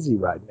little busy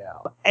right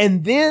now.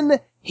 And then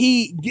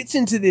he gets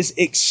into this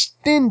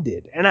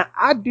extended, and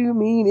I do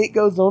mean it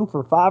goes on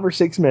for 5 or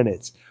 6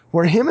 minutes,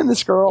 where him and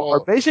this girl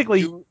are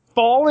basically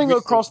falling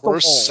across the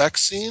walls.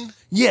 Sex scene?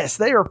 Yes,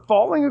 they are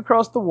falling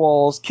across the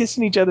walls,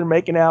 kissing each other,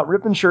 making out,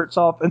 ripping shirts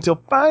off, until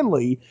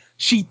finally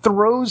she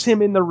throws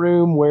him in the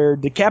room where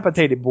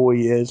Decapitated Boy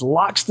is,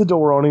 locks the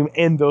door on him,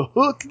 and the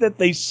hook that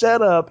they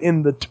set up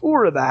in the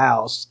tour of the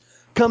house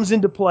comes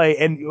into play.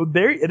 And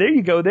there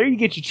you go. There you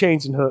get your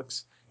chains and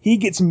hooks. He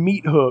gets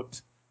meat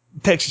hooked,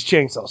 Texas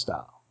Chainsaw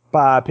style,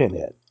 by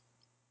Pinhead.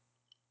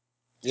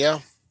 Yeah,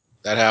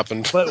 that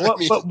happened. But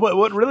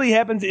what really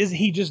happens is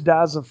he just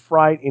dies of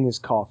fright in his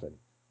coffin.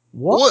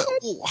 What?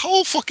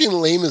 How fucking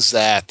lame is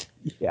that?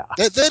 Yeah.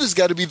 That has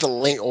got to be the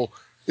lame. Oh,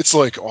 it's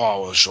like,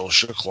 well, she'll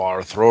claw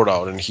her throat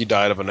out, and he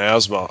died of an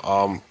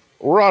asthma.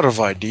 We're out of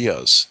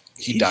ideas.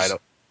 He died of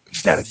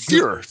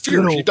fear.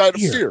 He died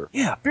of fear.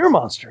 Yeah, fear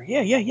monster.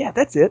 Yeah.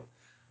 That's it.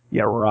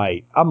 Yeah,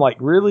 right. I'm like,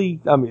 really?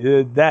 I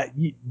mean, that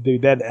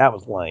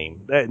was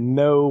lame.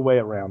 No way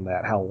around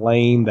that. How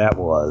lame that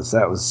was.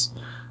 That was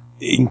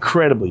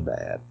incredibly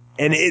bad.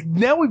 And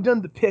now we've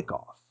done the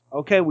pickoff.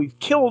 Okay, we've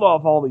killed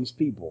off all these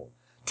people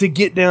to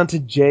get down to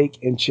Jake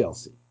and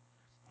Chelsea.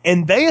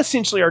 And they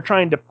essentially are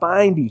trying to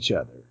find each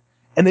other.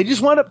 And they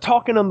just wind up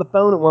talking on the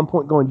phone at one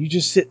point going, you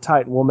just sit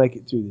tight and we'll make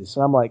it through this.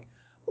 And I'm like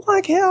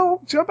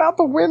hell, jump out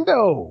the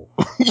window.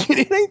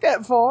 It ain't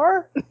that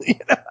far.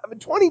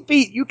 20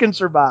 feet, you can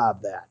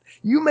survive that.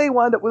 You may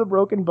wind up with a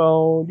broken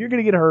bone. You're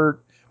going to get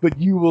hurt, but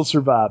you will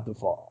survive the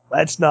fall.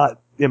 That's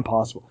not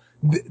impossible.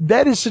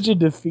 That is such a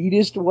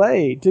defeatist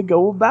way to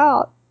go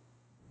about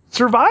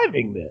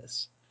surviving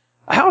this.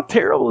 How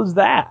terrible is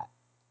that?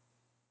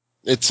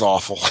 It's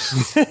awful.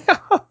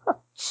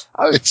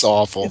 It's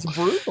awful. It's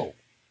brutal.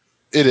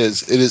 It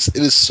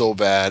is so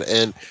bad.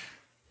 And,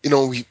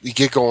 we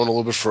get going a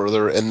little bit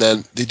further, and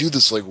then they do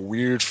this like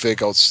weird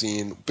fake out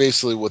scene.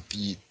 Basically what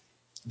the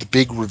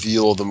big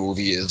reveal of the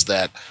movie is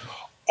that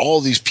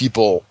all these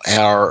people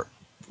were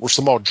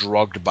somehow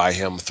drugged by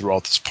him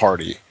throughout this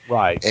party.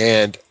 Right.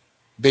 And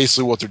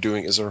basically what they're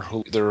doing is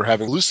they're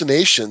having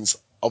hallucinations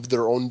of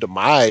their own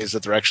demise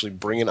that they're actually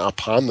bringing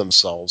upon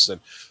themselves.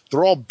 And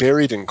they're all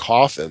buried in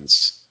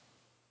coffins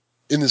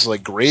in this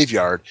like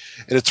graveyard.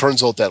 And it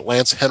turns out that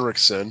Lance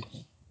Henriksen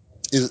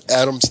is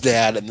Adam's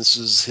dad, and this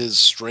is his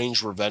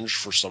strange revenge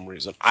for some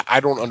reason.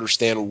 I don't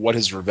understand what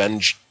his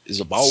revenge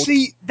is about.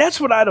 See, that's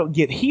what I don't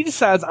get. He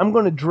decides, I'm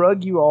going to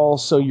drug you all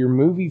so your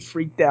movie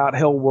freaked out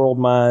Hell World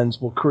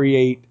Minds will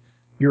create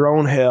your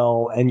own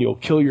hell, and you'll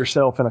kill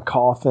yourself in a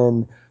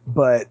coffin.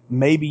 But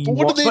maybe you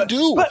what do they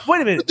do? But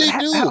wait a minute. What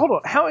do they do? Hold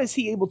on. How is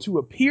he able to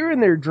appear in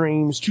their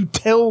dreams to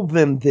tell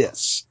them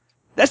this?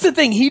 That's the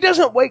thing. He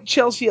doesn't wake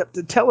Chelsea up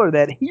to tell her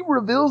that. He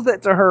reveals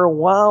that to her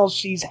while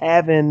she's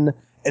having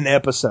an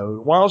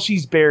episode, while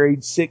she's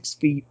buried 6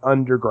 feet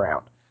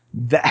underground.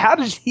 How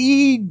does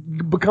he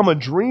become a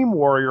dream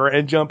warrior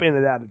and jump in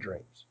and out of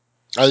dreams?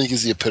 I think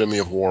he's the epitome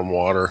of warm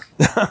water.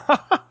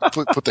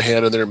 put the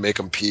hand in there and make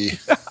him pee.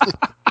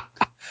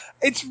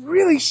 It's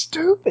really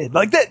stupid.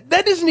 Like that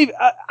doesn't even.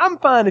 I'm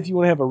fine if you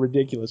want to have a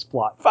ridiculous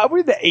plot.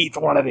 We're the 8th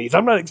one of these.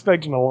 I'm not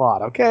expecting a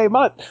lot. Okay,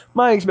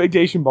 my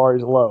expectation bar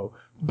is low,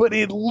 but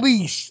at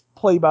least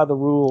play by the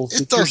rules.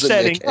 It doesn't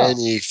make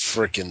any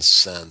freaking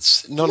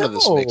sense. None of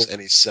this makes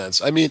any sense.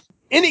 I mean,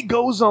 and it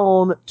goes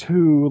on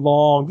too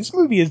long. This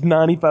movie is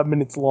 95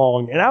 minutes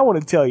long, and I want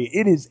to tell you,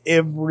 it is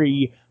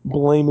every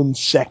blaming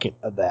second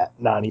of that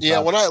 95. Yeah,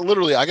 when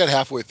I got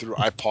halfway through,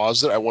 I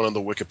paused it. I went on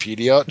the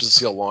Wikipedia to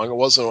see how long it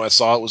was, and when I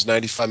saw it was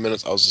 95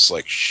 minutes, I was just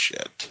like,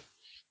 shit.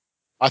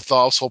 I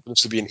was hoping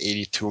this to be an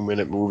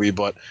 82-minute movie,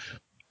 but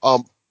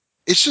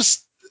it's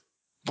just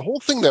the whole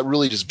thing that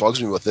really just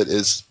bugs me with it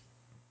is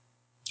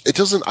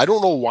I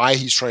don't know why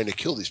he's trying to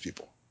kill these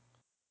people.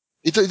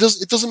 It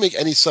doesn't make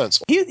any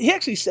sense. He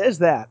actually says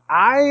that.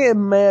 I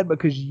am mad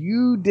because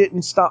you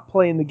didn't stop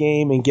playing the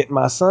game and get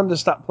my son to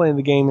stop playing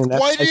the game, and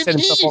that's why set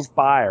himself on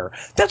fire.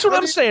 That's what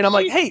I'm saying. I'm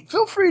like, hey,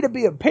 feel free to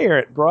be a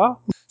parent, bro.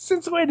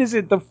 Since when is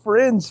it the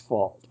friend's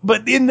fault?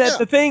 But in that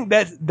the thing,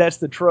 that's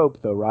the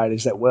trope, though, right?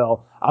 Is that,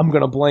 well, I'm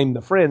going to blame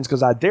the friends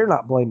because I dare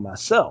not blame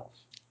myself.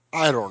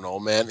 I don't know,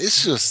 man.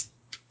 It's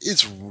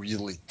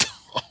really dumb.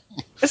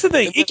 That's the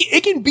thing.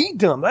 It can be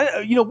dumb.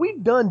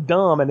 We've done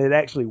dumb and it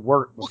actually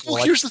worked before.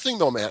 Well, here's the thing,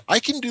 though, man.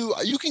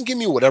 You can give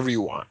me whatever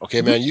you want,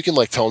 okay, man? You can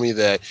tell me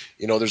that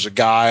there's a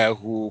guy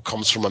who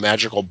comes from a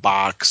magical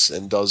box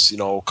and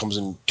comes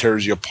and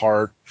tears you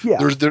apart. Yeah.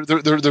 There's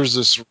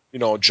this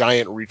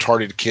giant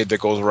retarded kid that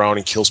goes around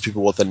and kills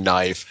people with a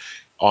knife.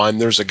 And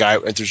there's a guy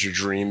who enters your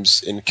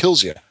dreams and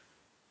kills you.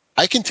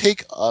 I can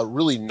take a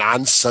really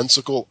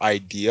nonsensical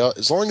idea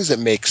as long as it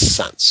makes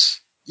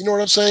sense. You know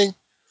what I'm saying?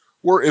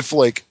 Where if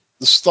like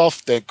the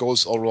stuff that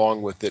goes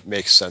along with it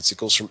makes sense. It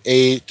goes from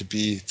A to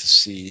B to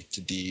C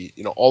to D,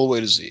 all the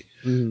way to Z.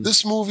 Mm.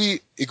 This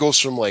movie, it goes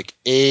from like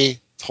A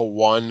to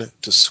 1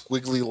 to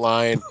squiggly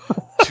line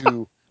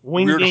to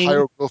weird Winging.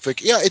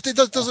 hieroglyphic. Yeah, it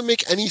doesn't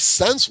make any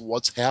sense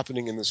what's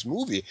happening in this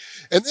movie.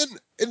 And then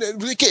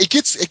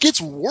it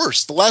gets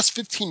worse. The last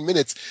 15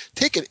 minutes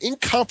take an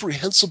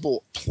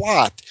incomprehensible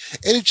plot,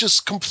 and it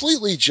just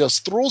completely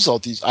just throws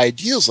out these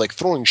ideas like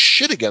throwing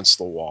shit against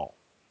the wall.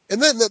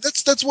 And then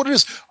that's what it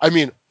is. I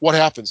mean, what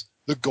happens?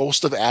 The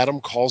ghost of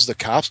Adam calls the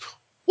cops.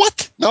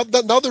 What? Now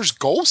there's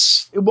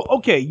ghosts? Well,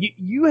 okay,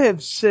 you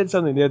have said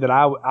something there that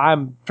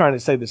I'm trying to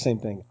say the same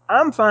thing.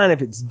 I'm fine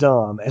if it's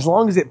dumb, as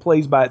long as it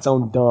plays by its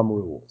own dumb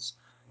rules.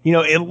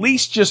 At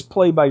least just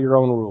play by your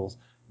own rules.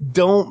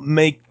 Don't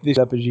make this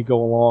up as you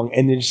go along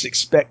and then just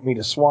expect me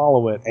to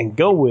swallow it and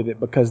go with it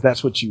because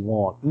that's what you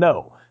want.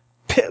 No.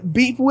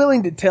 Be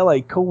willing to tell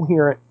a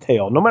coherent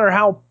tale, no matter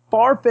how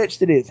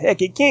far-fetched it is.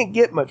 Heck, it can't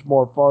get much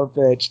more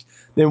far-fetched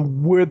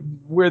than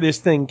where this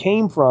thing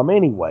came from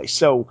anyway.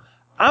 So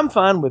I'm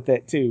fine with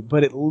that too,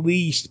 but at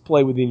least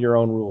play within your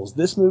own rules.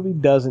 This movie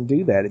doesn't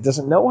do that. It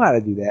doesn't know how to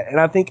do that. And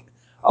I think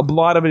a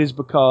lot of it is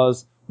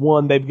because,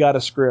 one, they've got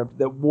a script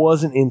that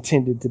wasn't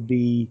intended to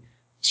be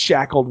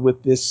shackled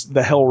with the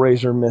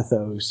Hellraiser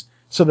mythos.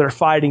 So they're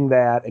fighting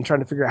that and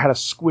trying to figure out how to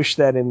squish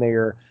that in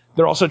there.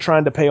 They're also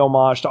trying to pay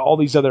homage to all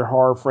these other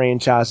horror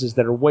franchises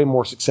that are way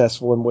more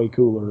successful and way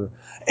cooler.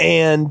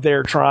 And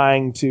they're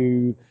trying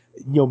to,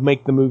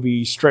 make the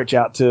movie stretch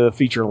out to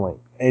feature length.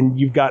 And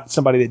you've got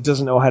somebody that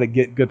doesn't know how to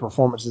get good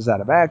performances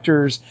out of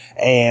actors.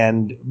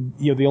 And,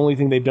 the only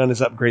thing they've done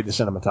is upgrade the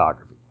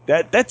cinematography.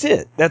 That's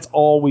it. That's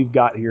all we've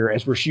got here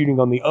as we're shooting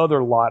on the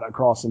other lot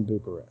across in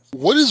Bucharest.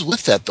 What is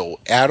with that, though?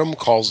 Adam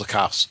calls the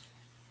cops.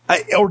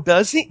 Or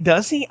does he?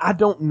 Does he? I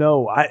don't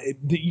know.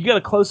 You got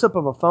a close-up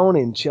of a phone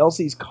in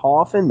Chelsea's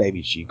coffin.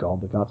 Maybe she called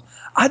the cops.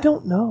 I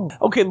don't know.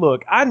 Okay,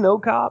 look, I know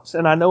cops,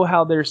 and I know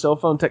how their cell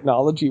phone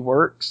technology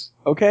works.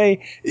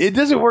 Okay? It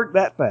doesn't work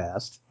that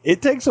fast.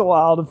 It takes a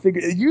while to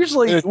figure.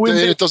 Usually,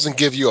 it doesn't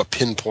give you a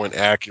pinpoint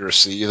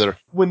accuracy either.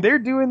 When they're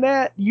doing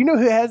that, you know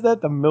who has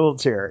that? The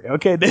military.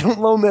 Okay? They don't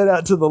loan that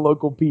out to the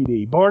local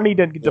PD. Barney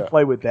doesn't get to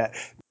play with that.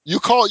 You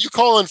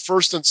call in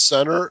first and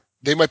center.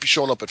 They might be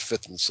showing up at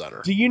fifth and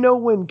center. Do you know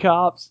when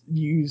cops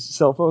use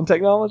cell phone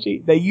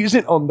technology? They use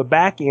it on the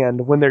back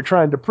end when they're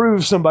trying to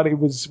prove somebody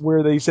was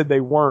where they said they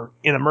weren't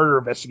in a murder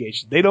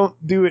investigation. They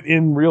don't do it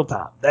in real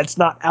time. That's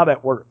not how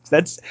that works.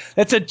 That's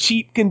a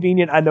cheap,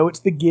 convenient. I know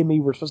it's the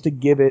gimme. We're supposed to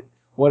give it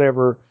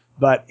whatever,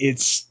 but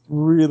it's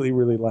really,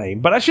 really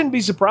lame. But I shouldn't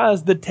be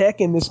surprised. The tech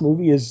in this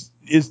movie is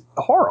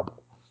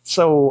horrible.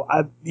 So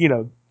I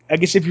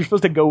guess if you're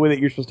supposed to go with it,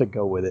 you're supposed to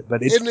go with it.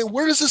 But and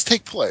where does this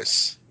take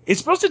place? It's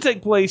supposed to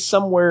take place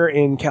somewhere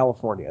in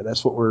California.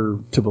 That's what we're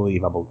to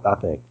believe, I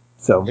think.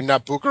 So, and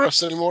not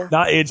Bucharest anymore?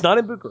 It's not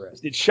in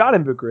Bucharest. It's shot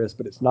in Bucharest,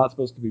 but it's not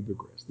supposed to be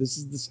Bucharest. This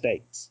is the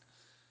States.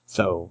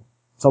 So,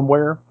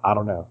 somewhere, I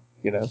don't know,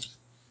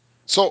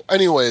 So,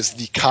 anyways,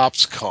 the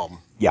cops come.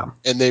 Yeah.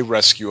 And they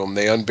rescue him.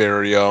 They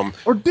unbury him.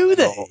 Or do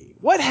they?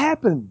 What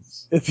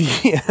happens at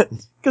the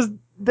end? Because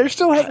they're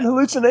still having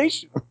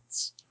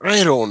hallucinations.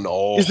 I don't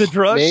know. Is the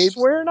drug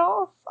wearing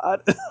off? I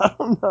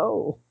don't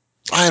know.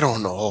 I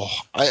don't know.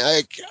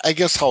 I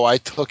guess how I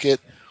took it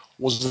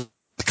was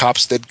the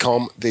cops did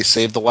come. They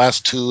saved the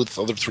last two.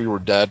 The other three were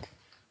dead.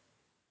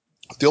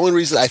 The only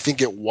reason I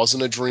think it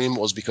wasn't a dream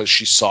was because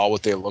she saw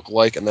what they look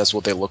like, and that's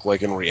what they look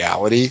like in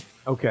reality.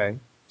 Okay.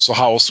 So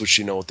how else would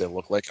she know what they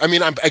look like? I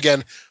mean, I'm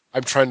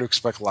trying to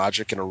expect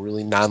logic in a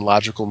really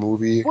non-logical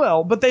movie.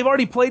 Well, but they've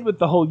already played with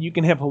the whole you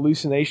can have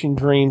hallucination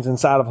dreams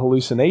inside of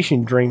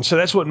hallucination dreams. So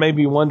that's what made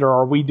me wonder,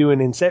 are we doing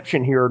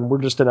Inception here and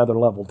we're just another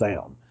level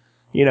down?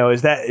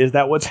 Is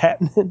that what's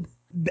happening?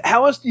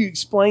 How else do you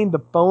explain the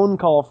phone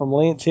call from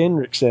Lance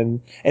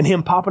Henriksen and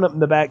him popping up in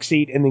the back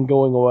seat and then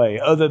going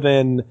away, other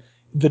than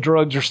the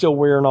drugs are still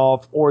wearing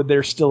off or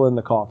they're still in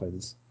the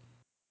coffins?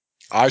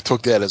 I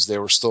took that as they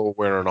were still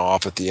wearing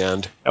off at the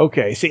end.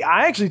 Okay. See,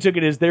 I actually took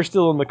it as they're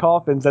still in the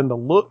coffins, and the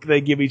look they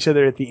give each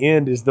other at the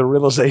end is the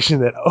realization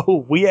that,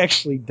 oh, we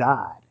actually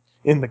died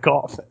in the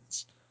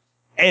coffins.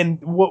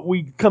 And what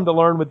we come to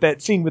learn with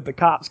that scene with the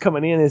cops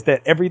coming in is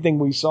that everything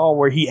we saw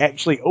where he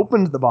actually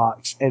opens the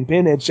box and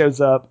Pinhead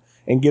shows up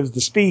and gives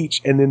the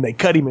speech, and then they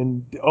cut him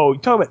in. Oh, you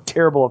talk about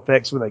terrible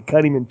effects when they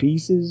cut him in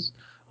pieces.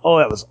 Oh,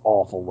 that was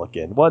awful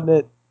looking, wasn't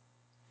it?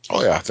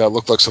 Oh yeah, that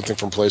looked like something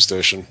from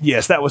PlayStation.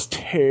 Yes, that was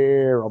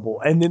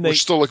terrible. And then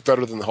which still looked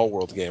better than the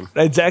Hellworld game.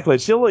 Exactly.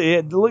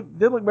 It did look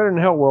better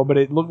than Hellworld, but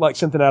it looked like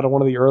something out of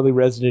one of the early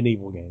Resident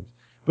Evil games.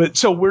 But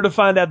so we're to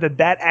find out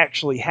that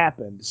actually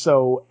happened.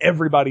 So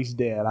everybody's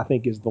dead, I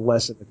think, is the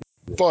lesson.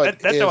 But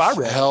that's if how I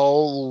read it.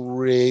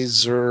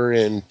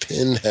 Hellraiser and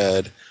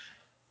Pinhead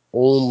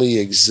only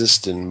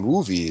exist in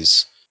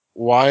movies,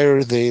 why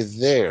are they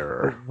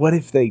there? What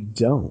if they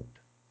don't?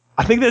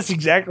 I think that's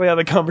exactly how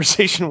the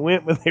conversation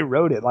went when they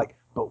wrote it. Like,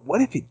 but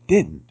what if it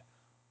didn't?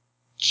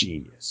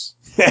 genius.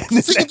 And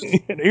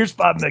here's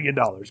 $5 million.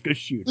 Go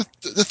shoot it.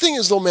 The thing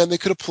is, though, man, they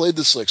could have played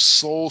this like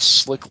so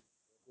slick.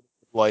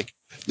 Like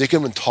they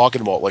could have been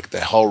talking about like the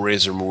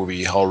Hellraiser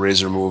movie.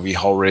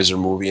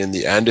 In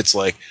the end, it's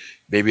like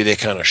maybe they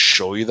kind of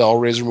show you the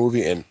Hellraiser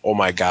movie, and oh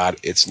my god,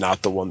 it's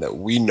not the one that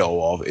we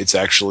know of. It's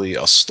actually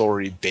a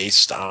story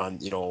based on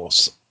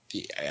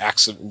the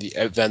accident, the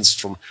events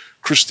from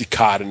Christy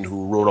Cotton,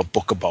 who wrote a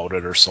book about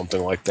it or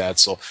something like that.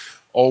 So,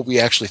 we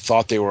actually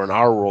thought they were in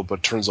our world, but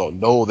it turns out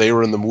no, they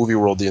were in the movie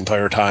world the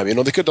entire time. They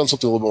could have done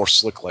something a little more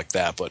slick like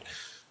that. But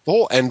the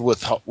whole end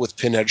with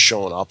Pinhead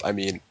showing up, I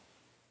mean,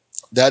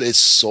 that is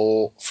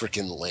so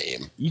freaking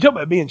lame. You talk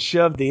about being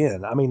shoved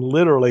in. I mean,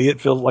 literally,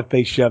 it feels like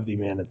they shoved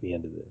him in at the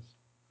end of this.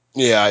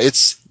 Yeah,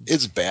 it's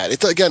bad.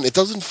 It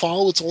doesn't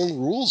follow its own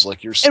rules,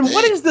 like you're saying. And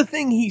what is the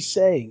thing he's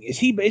saying? Is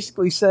he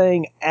basically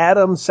saying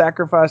Adam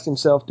sacrificed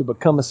himself to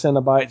become a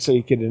Cenobite so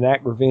he could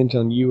enact revenge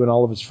on you and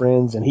all of his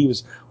friends, and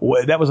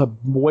that was a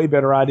way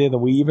better idea than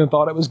we even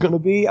thought it was going to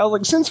be? I was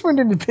like, since when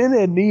did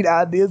Pinhead need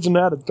ideas on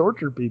how to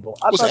torture people?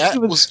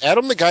 Was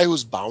Adam the guy who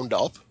was bound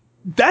up?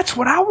 That's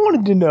what I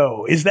wanted to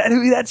know. Is that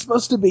who that's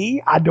supposed to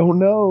be? I don't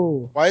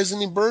know. Why isn't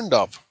he burned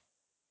up?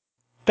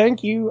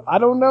 Thank you. I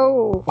don't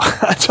know.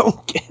 I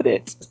don't get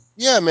it.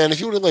 Yeah, man, if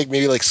he would have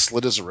maybe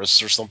slit his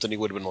wrists or something, he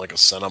would have been like a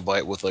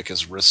Cenobite with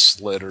his wrist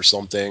slit or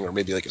something, or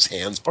maybe his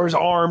hands. Or his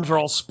arms are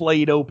all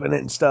splayed open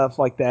and stuff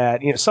like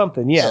that.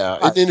 Something, yeah. Yeah,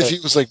 and then if he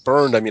was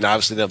burned, I mean,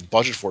 obviously they didn't have the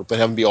budget for it, but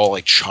have him be all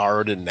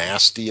charred and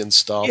nasty and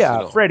stuff.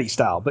 Yeah, Freddy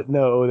style. But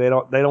no, they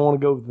don't want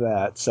to go with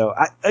that. So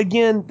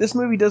again, this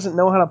movie doesn't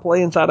know how to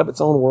play inside of its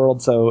own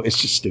world, so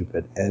it's just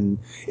stupid. And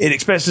it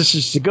expects us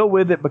just to go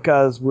with it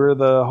because we're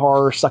the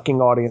horror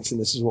sucking audience and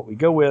this is what we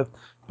go with.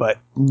 But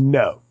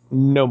no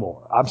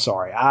more. I'm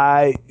sorry.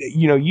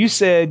 You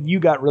said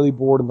you got really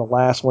bored in the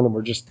last one and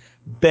were just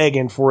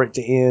begging for it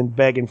to end.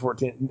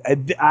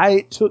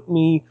 It took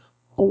me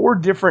 4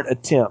 different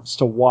attempts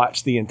to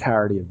watch the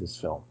entirety of this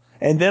film.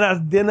 And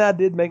then I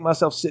did make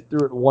myself sit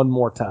through it one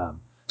more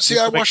time. See,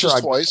 I watched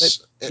this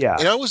twice, and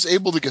I was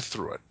able to get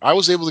through it. I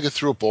was able to get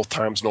through it both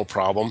times, no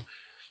problem.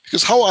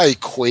 Because how I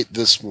equate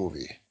this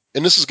movie,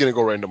 and this is going to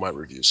go right into my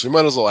review, so you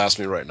might as well ask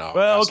me right now.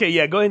 Well, okay,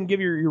 yeah, go ahead and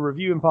give your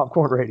review and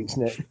popcorn ratings,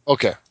 Nick.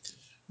 Okay.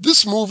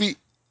 This movie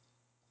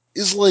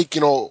is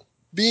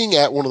being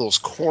at one of those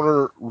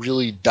corner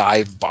really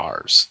dive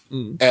bars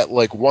at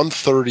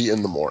 1:30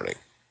 in the morning.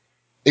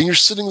 And you're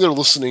sitting there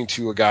listening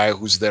to a guy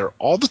who's there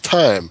all the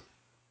time,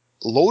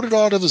 loaded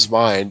out of his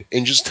mind,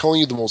 and just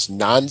telling you the most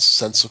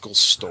nonsensical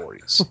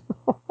stories.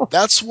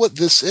 That's what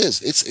this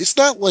is. It's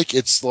not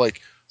it's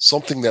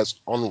something that's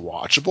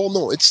unwatchable.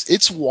 No,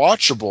 it's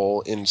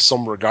watchable in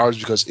some regards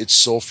because it's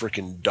so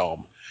freaking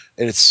dumb.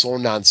 And it's so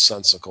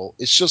nonsensical.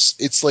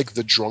 It's like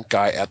the drunk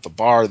guy at the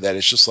bar that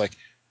it's just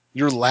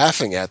you're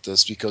laughing at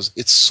this because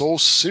it's so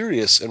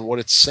serious in what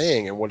it's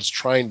saying and what it's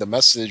trying to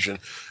message and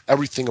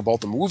everything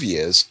about the movie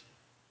is.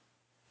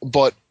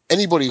 But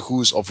anybody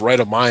who's of right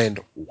of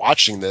mind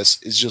watching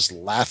this is just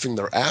laughing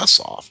their ass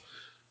off.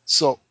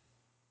 So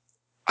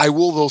I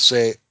will though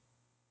say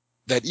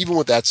that even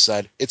with that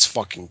said, it's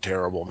fucking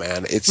terrible,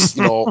 man. It's,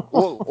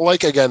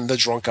 again, the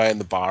drunk guy in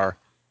the bar,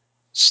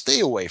 stay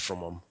away from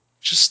him.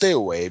 Just stay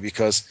away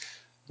because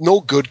no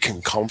good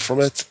can come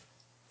from it.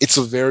 It's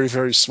a very,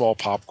 very small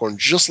popcorn,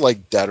 just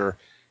like Deader.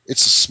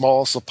 It's the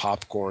smallest of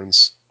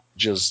popcorns.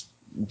 Just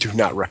do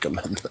not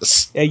recommend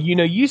this. Yeah,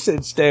 you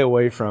said stay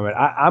away from it.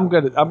 I'm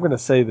gonna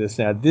say this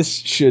now. This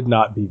should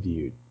not be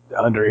viewed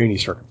under any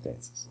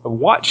circumstances.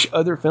 Watch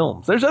other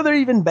films. There's other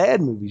even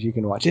bad movies you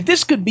can watch. If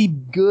this could be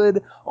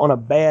good on a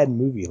bad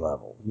movie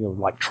level,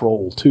 like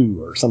Troll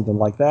 2 or something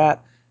like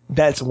that,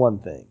 that's one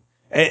thing.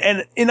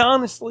 And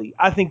honestly,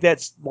 I think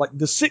that's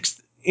the 6th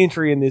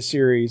entry in this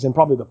series and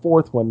probably the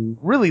 4th one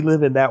really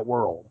live in that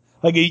world.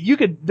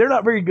 They're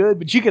not very good,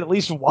 but you can at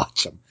least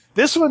watch them.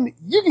 This one,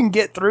 you can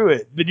get through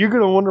it, but you're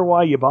going to wonder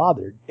why you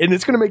bothered. And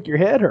it's going to make your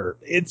head hurt.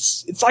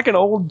 It's like an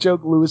old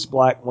joke Lewis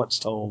Black once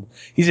told.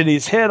 He said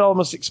his head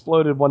almost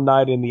exploded one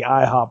night in the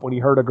IHOP when he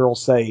heard a girl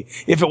say,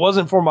 "If it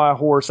wasn't for my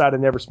horse, I'd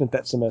have never spent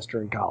that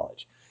semester in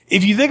college."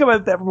 If you think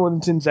about that for more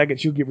than 10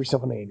 seconds, you'll give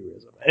yourself an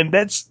aneurysm. And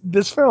that's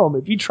this film.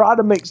 If you try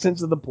to make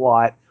sense of the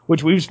plot,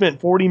 which we've spent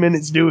 40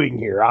 minutes doing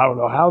here, I don't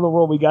know how in the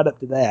world we got up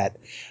to that,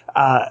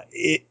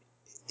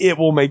 it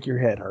will make your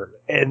head hurt.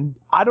 And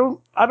I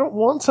don't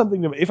want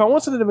something if I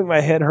want something to make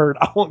my head hurt,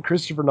 I want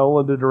Christopher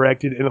Nolan to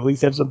direct it and at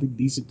least have something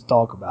decent to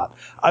talk about.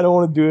 I don't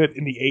want to do it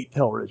in the 8th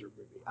Hellraiser movie.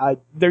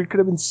 There could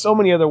have been so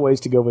many other ways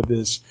to go with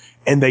this,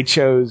 and they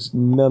chose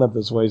none of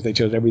those ways. They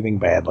chose everything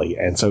badly.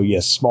 And so,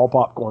 yes, small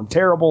popcorn,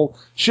 terrible,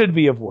 should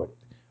be avoided.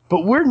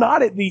 But we're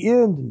not at the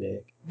end,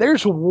 Nick.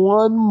 There's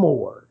one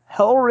more.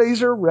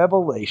 Hellraiser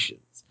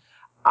Revelations.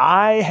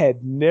 I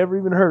had never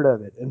even heard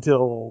of it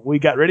until we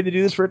got ready to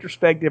do this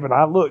retrospective, and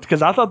I looked,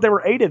 because I thought there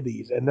were 8 of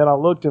these, and then I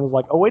looked and was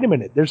like, oh, wait a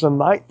minute, there's a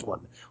 9th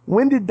one.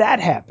 When did that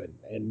happen?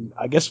 And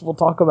I guess we'll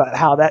talk about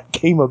how that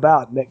came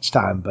about next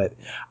time, but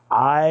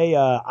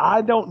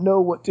I don't know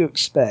what to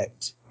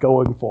expect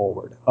going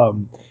forward.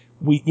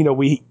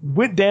 We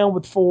went down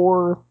with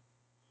 4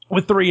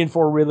 with 3 and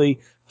 4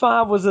 really.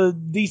 5 was a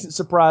decent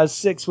surprise.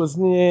 6 was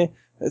meh.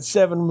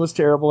 7 was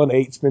terrible, and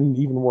 8's been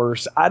even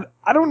worse. I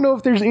don't know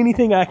if there's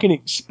anything I can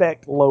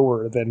expect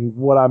lower than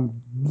what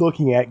I'm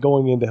looking at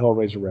going into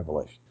Hellraiser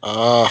Revelation.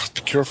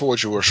 Be careful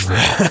what you wish for.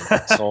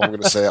 That's all I'm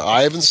going to say.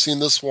 I haven't seen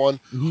this one.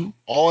 Mm-hmm.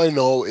 All I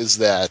know is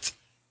that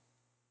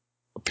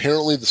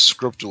apparently the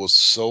script was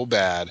so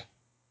bad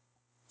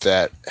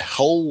that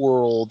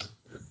Hellworld,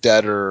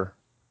 Deader,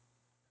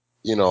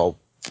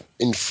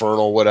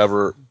 Infernal,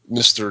 whatever,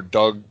 Mr.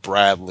 Doug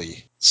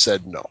Bradley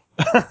said no.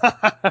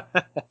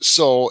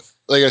 So,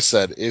 like I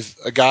said, if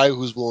a guy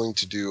who's willing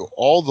to do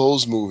all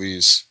those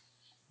movies,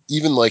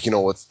 even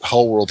with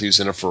Hellworld, he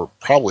was in it for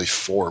probably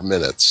 4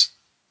 minutes,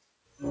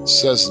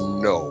 says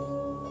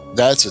no,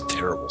 that's a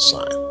terrible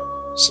sign.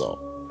 So,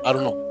 I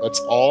don't know. That's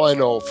all I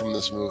know from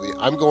this movie.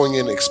 I'm going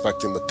in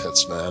expecting the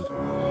pits, man.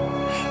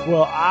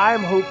 Well,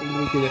 I'm hoping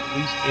we can at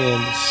least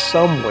end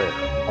somewhere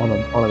on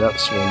an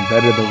upswing,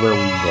 better than where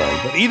we've been.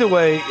 But either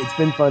way, it's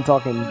been fun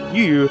talking to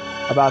you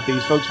about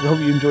these folks. We hope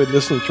you enjoyed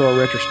listening to our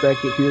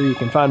retrospective here. You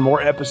can find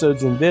more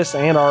episodes in this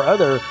and our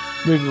other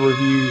movie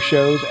review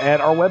shows at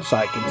our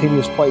website,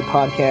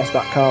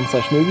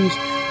 continuousplaypodcast.com/movies.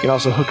 You can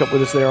also hook up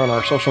with us there on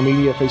our social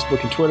media,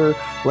 Facebook and Twitter.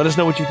 Let us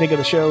know what you think of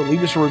the show.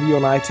 Leave us a review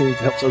on iTunes. It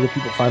helps other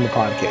people find the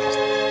podcast.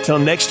 Until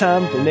next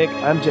time, for Nick,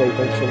 I'm Jay.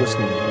 Thanks for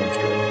listening to Film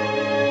Strip.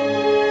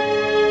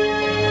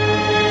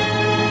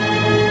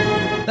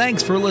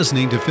 Thanks for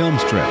listening to Film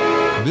Strip.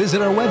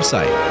 Visit our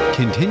website,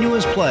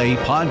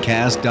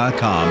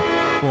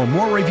 continuousplaypodcast.com, for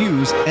more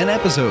reviews and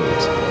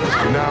episodes.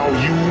 Now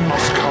you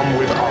must come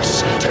with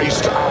us,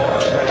 taste our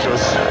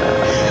pleasures.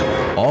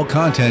 All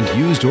content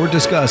used or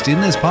discussed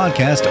in this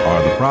podcast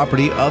are the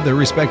property of their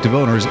respective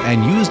owners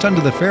and used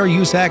under the Fair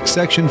Use Act,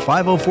 Section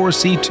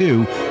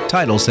 504C2,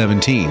 Title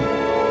 17.